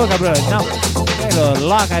gente maluca, bro. Não, tem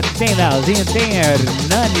Loloca, tem Leozinho, tem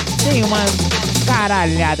Hernani, tem uma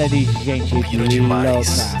caralhada de gente louca. Pirou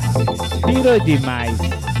demais.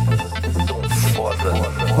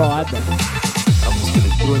 Foda. A música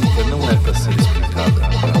eletrônica não é pra ser explicada.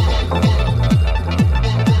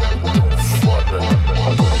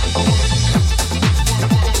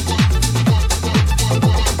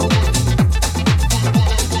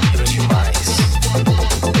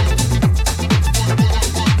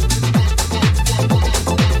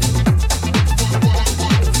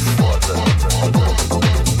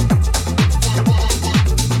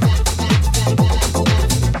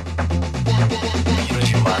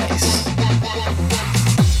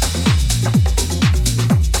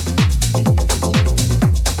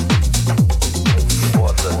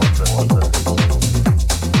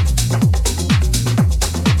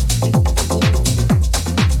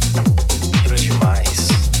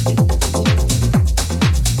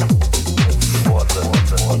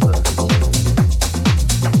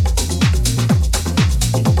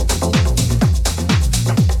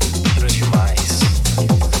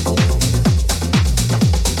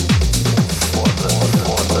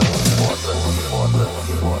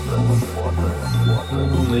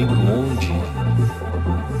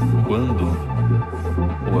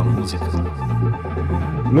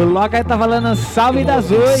 Loloca tá falando salve das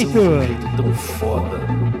 8. Um jeito tão foda.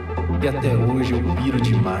 E até hoje eu piro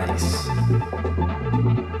demais.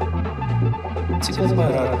 Se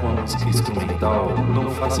comparar com a música instrumental, não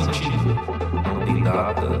faz sentido. Não tem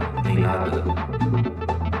data, nem nada.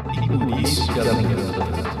 E por isso que ela me encanta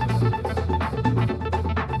tanto.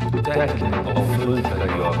 Técnico ao funk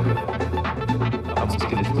carioca. A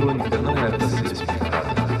música eletrônica não é pra ser explicada.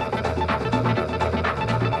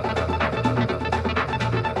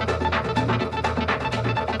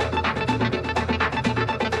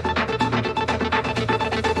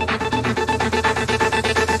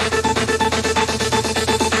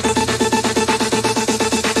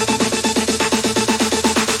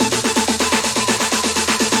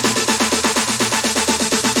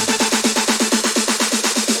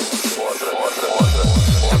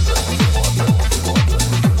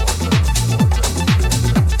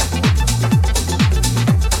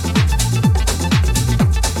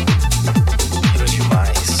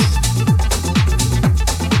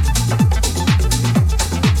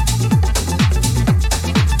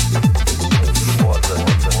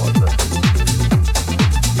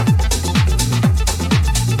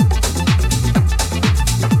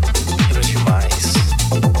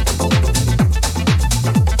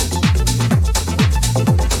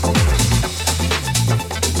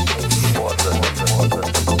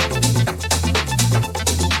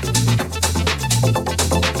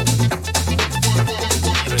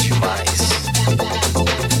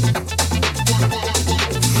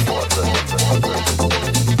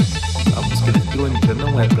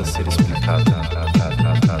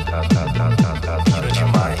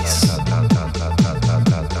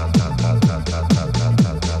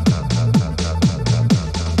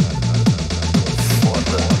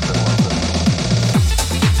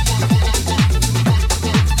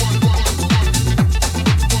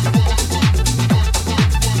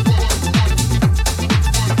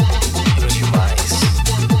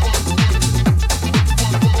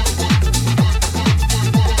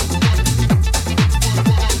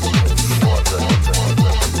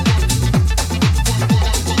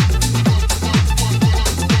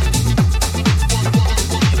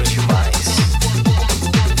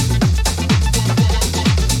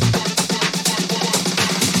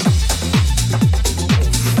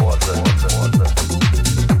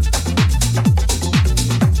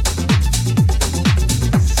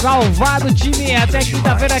 Salvado, time, até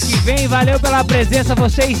quinta-feira que vem. Valeu pela presença,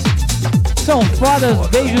 vocês são fodas.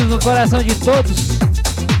 Beijos no coração de todos.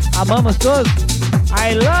 Amamos todos.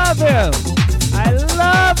 I love you. I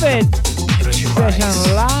love it.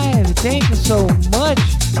 Session live. Thank you so much.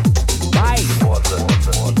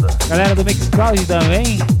 Spotify. Galera do Mixcloud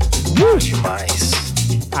também. Demais.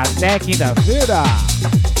 Até quinta-feira.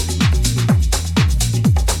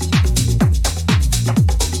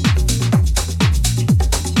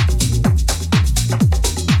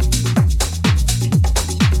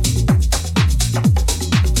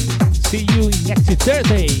 See you next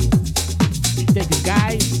Thursday. Thank you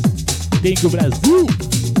guys. Thank you Brasil.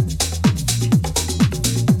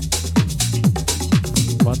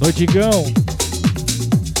 Boa noite, Igão.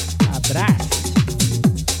 Abraço.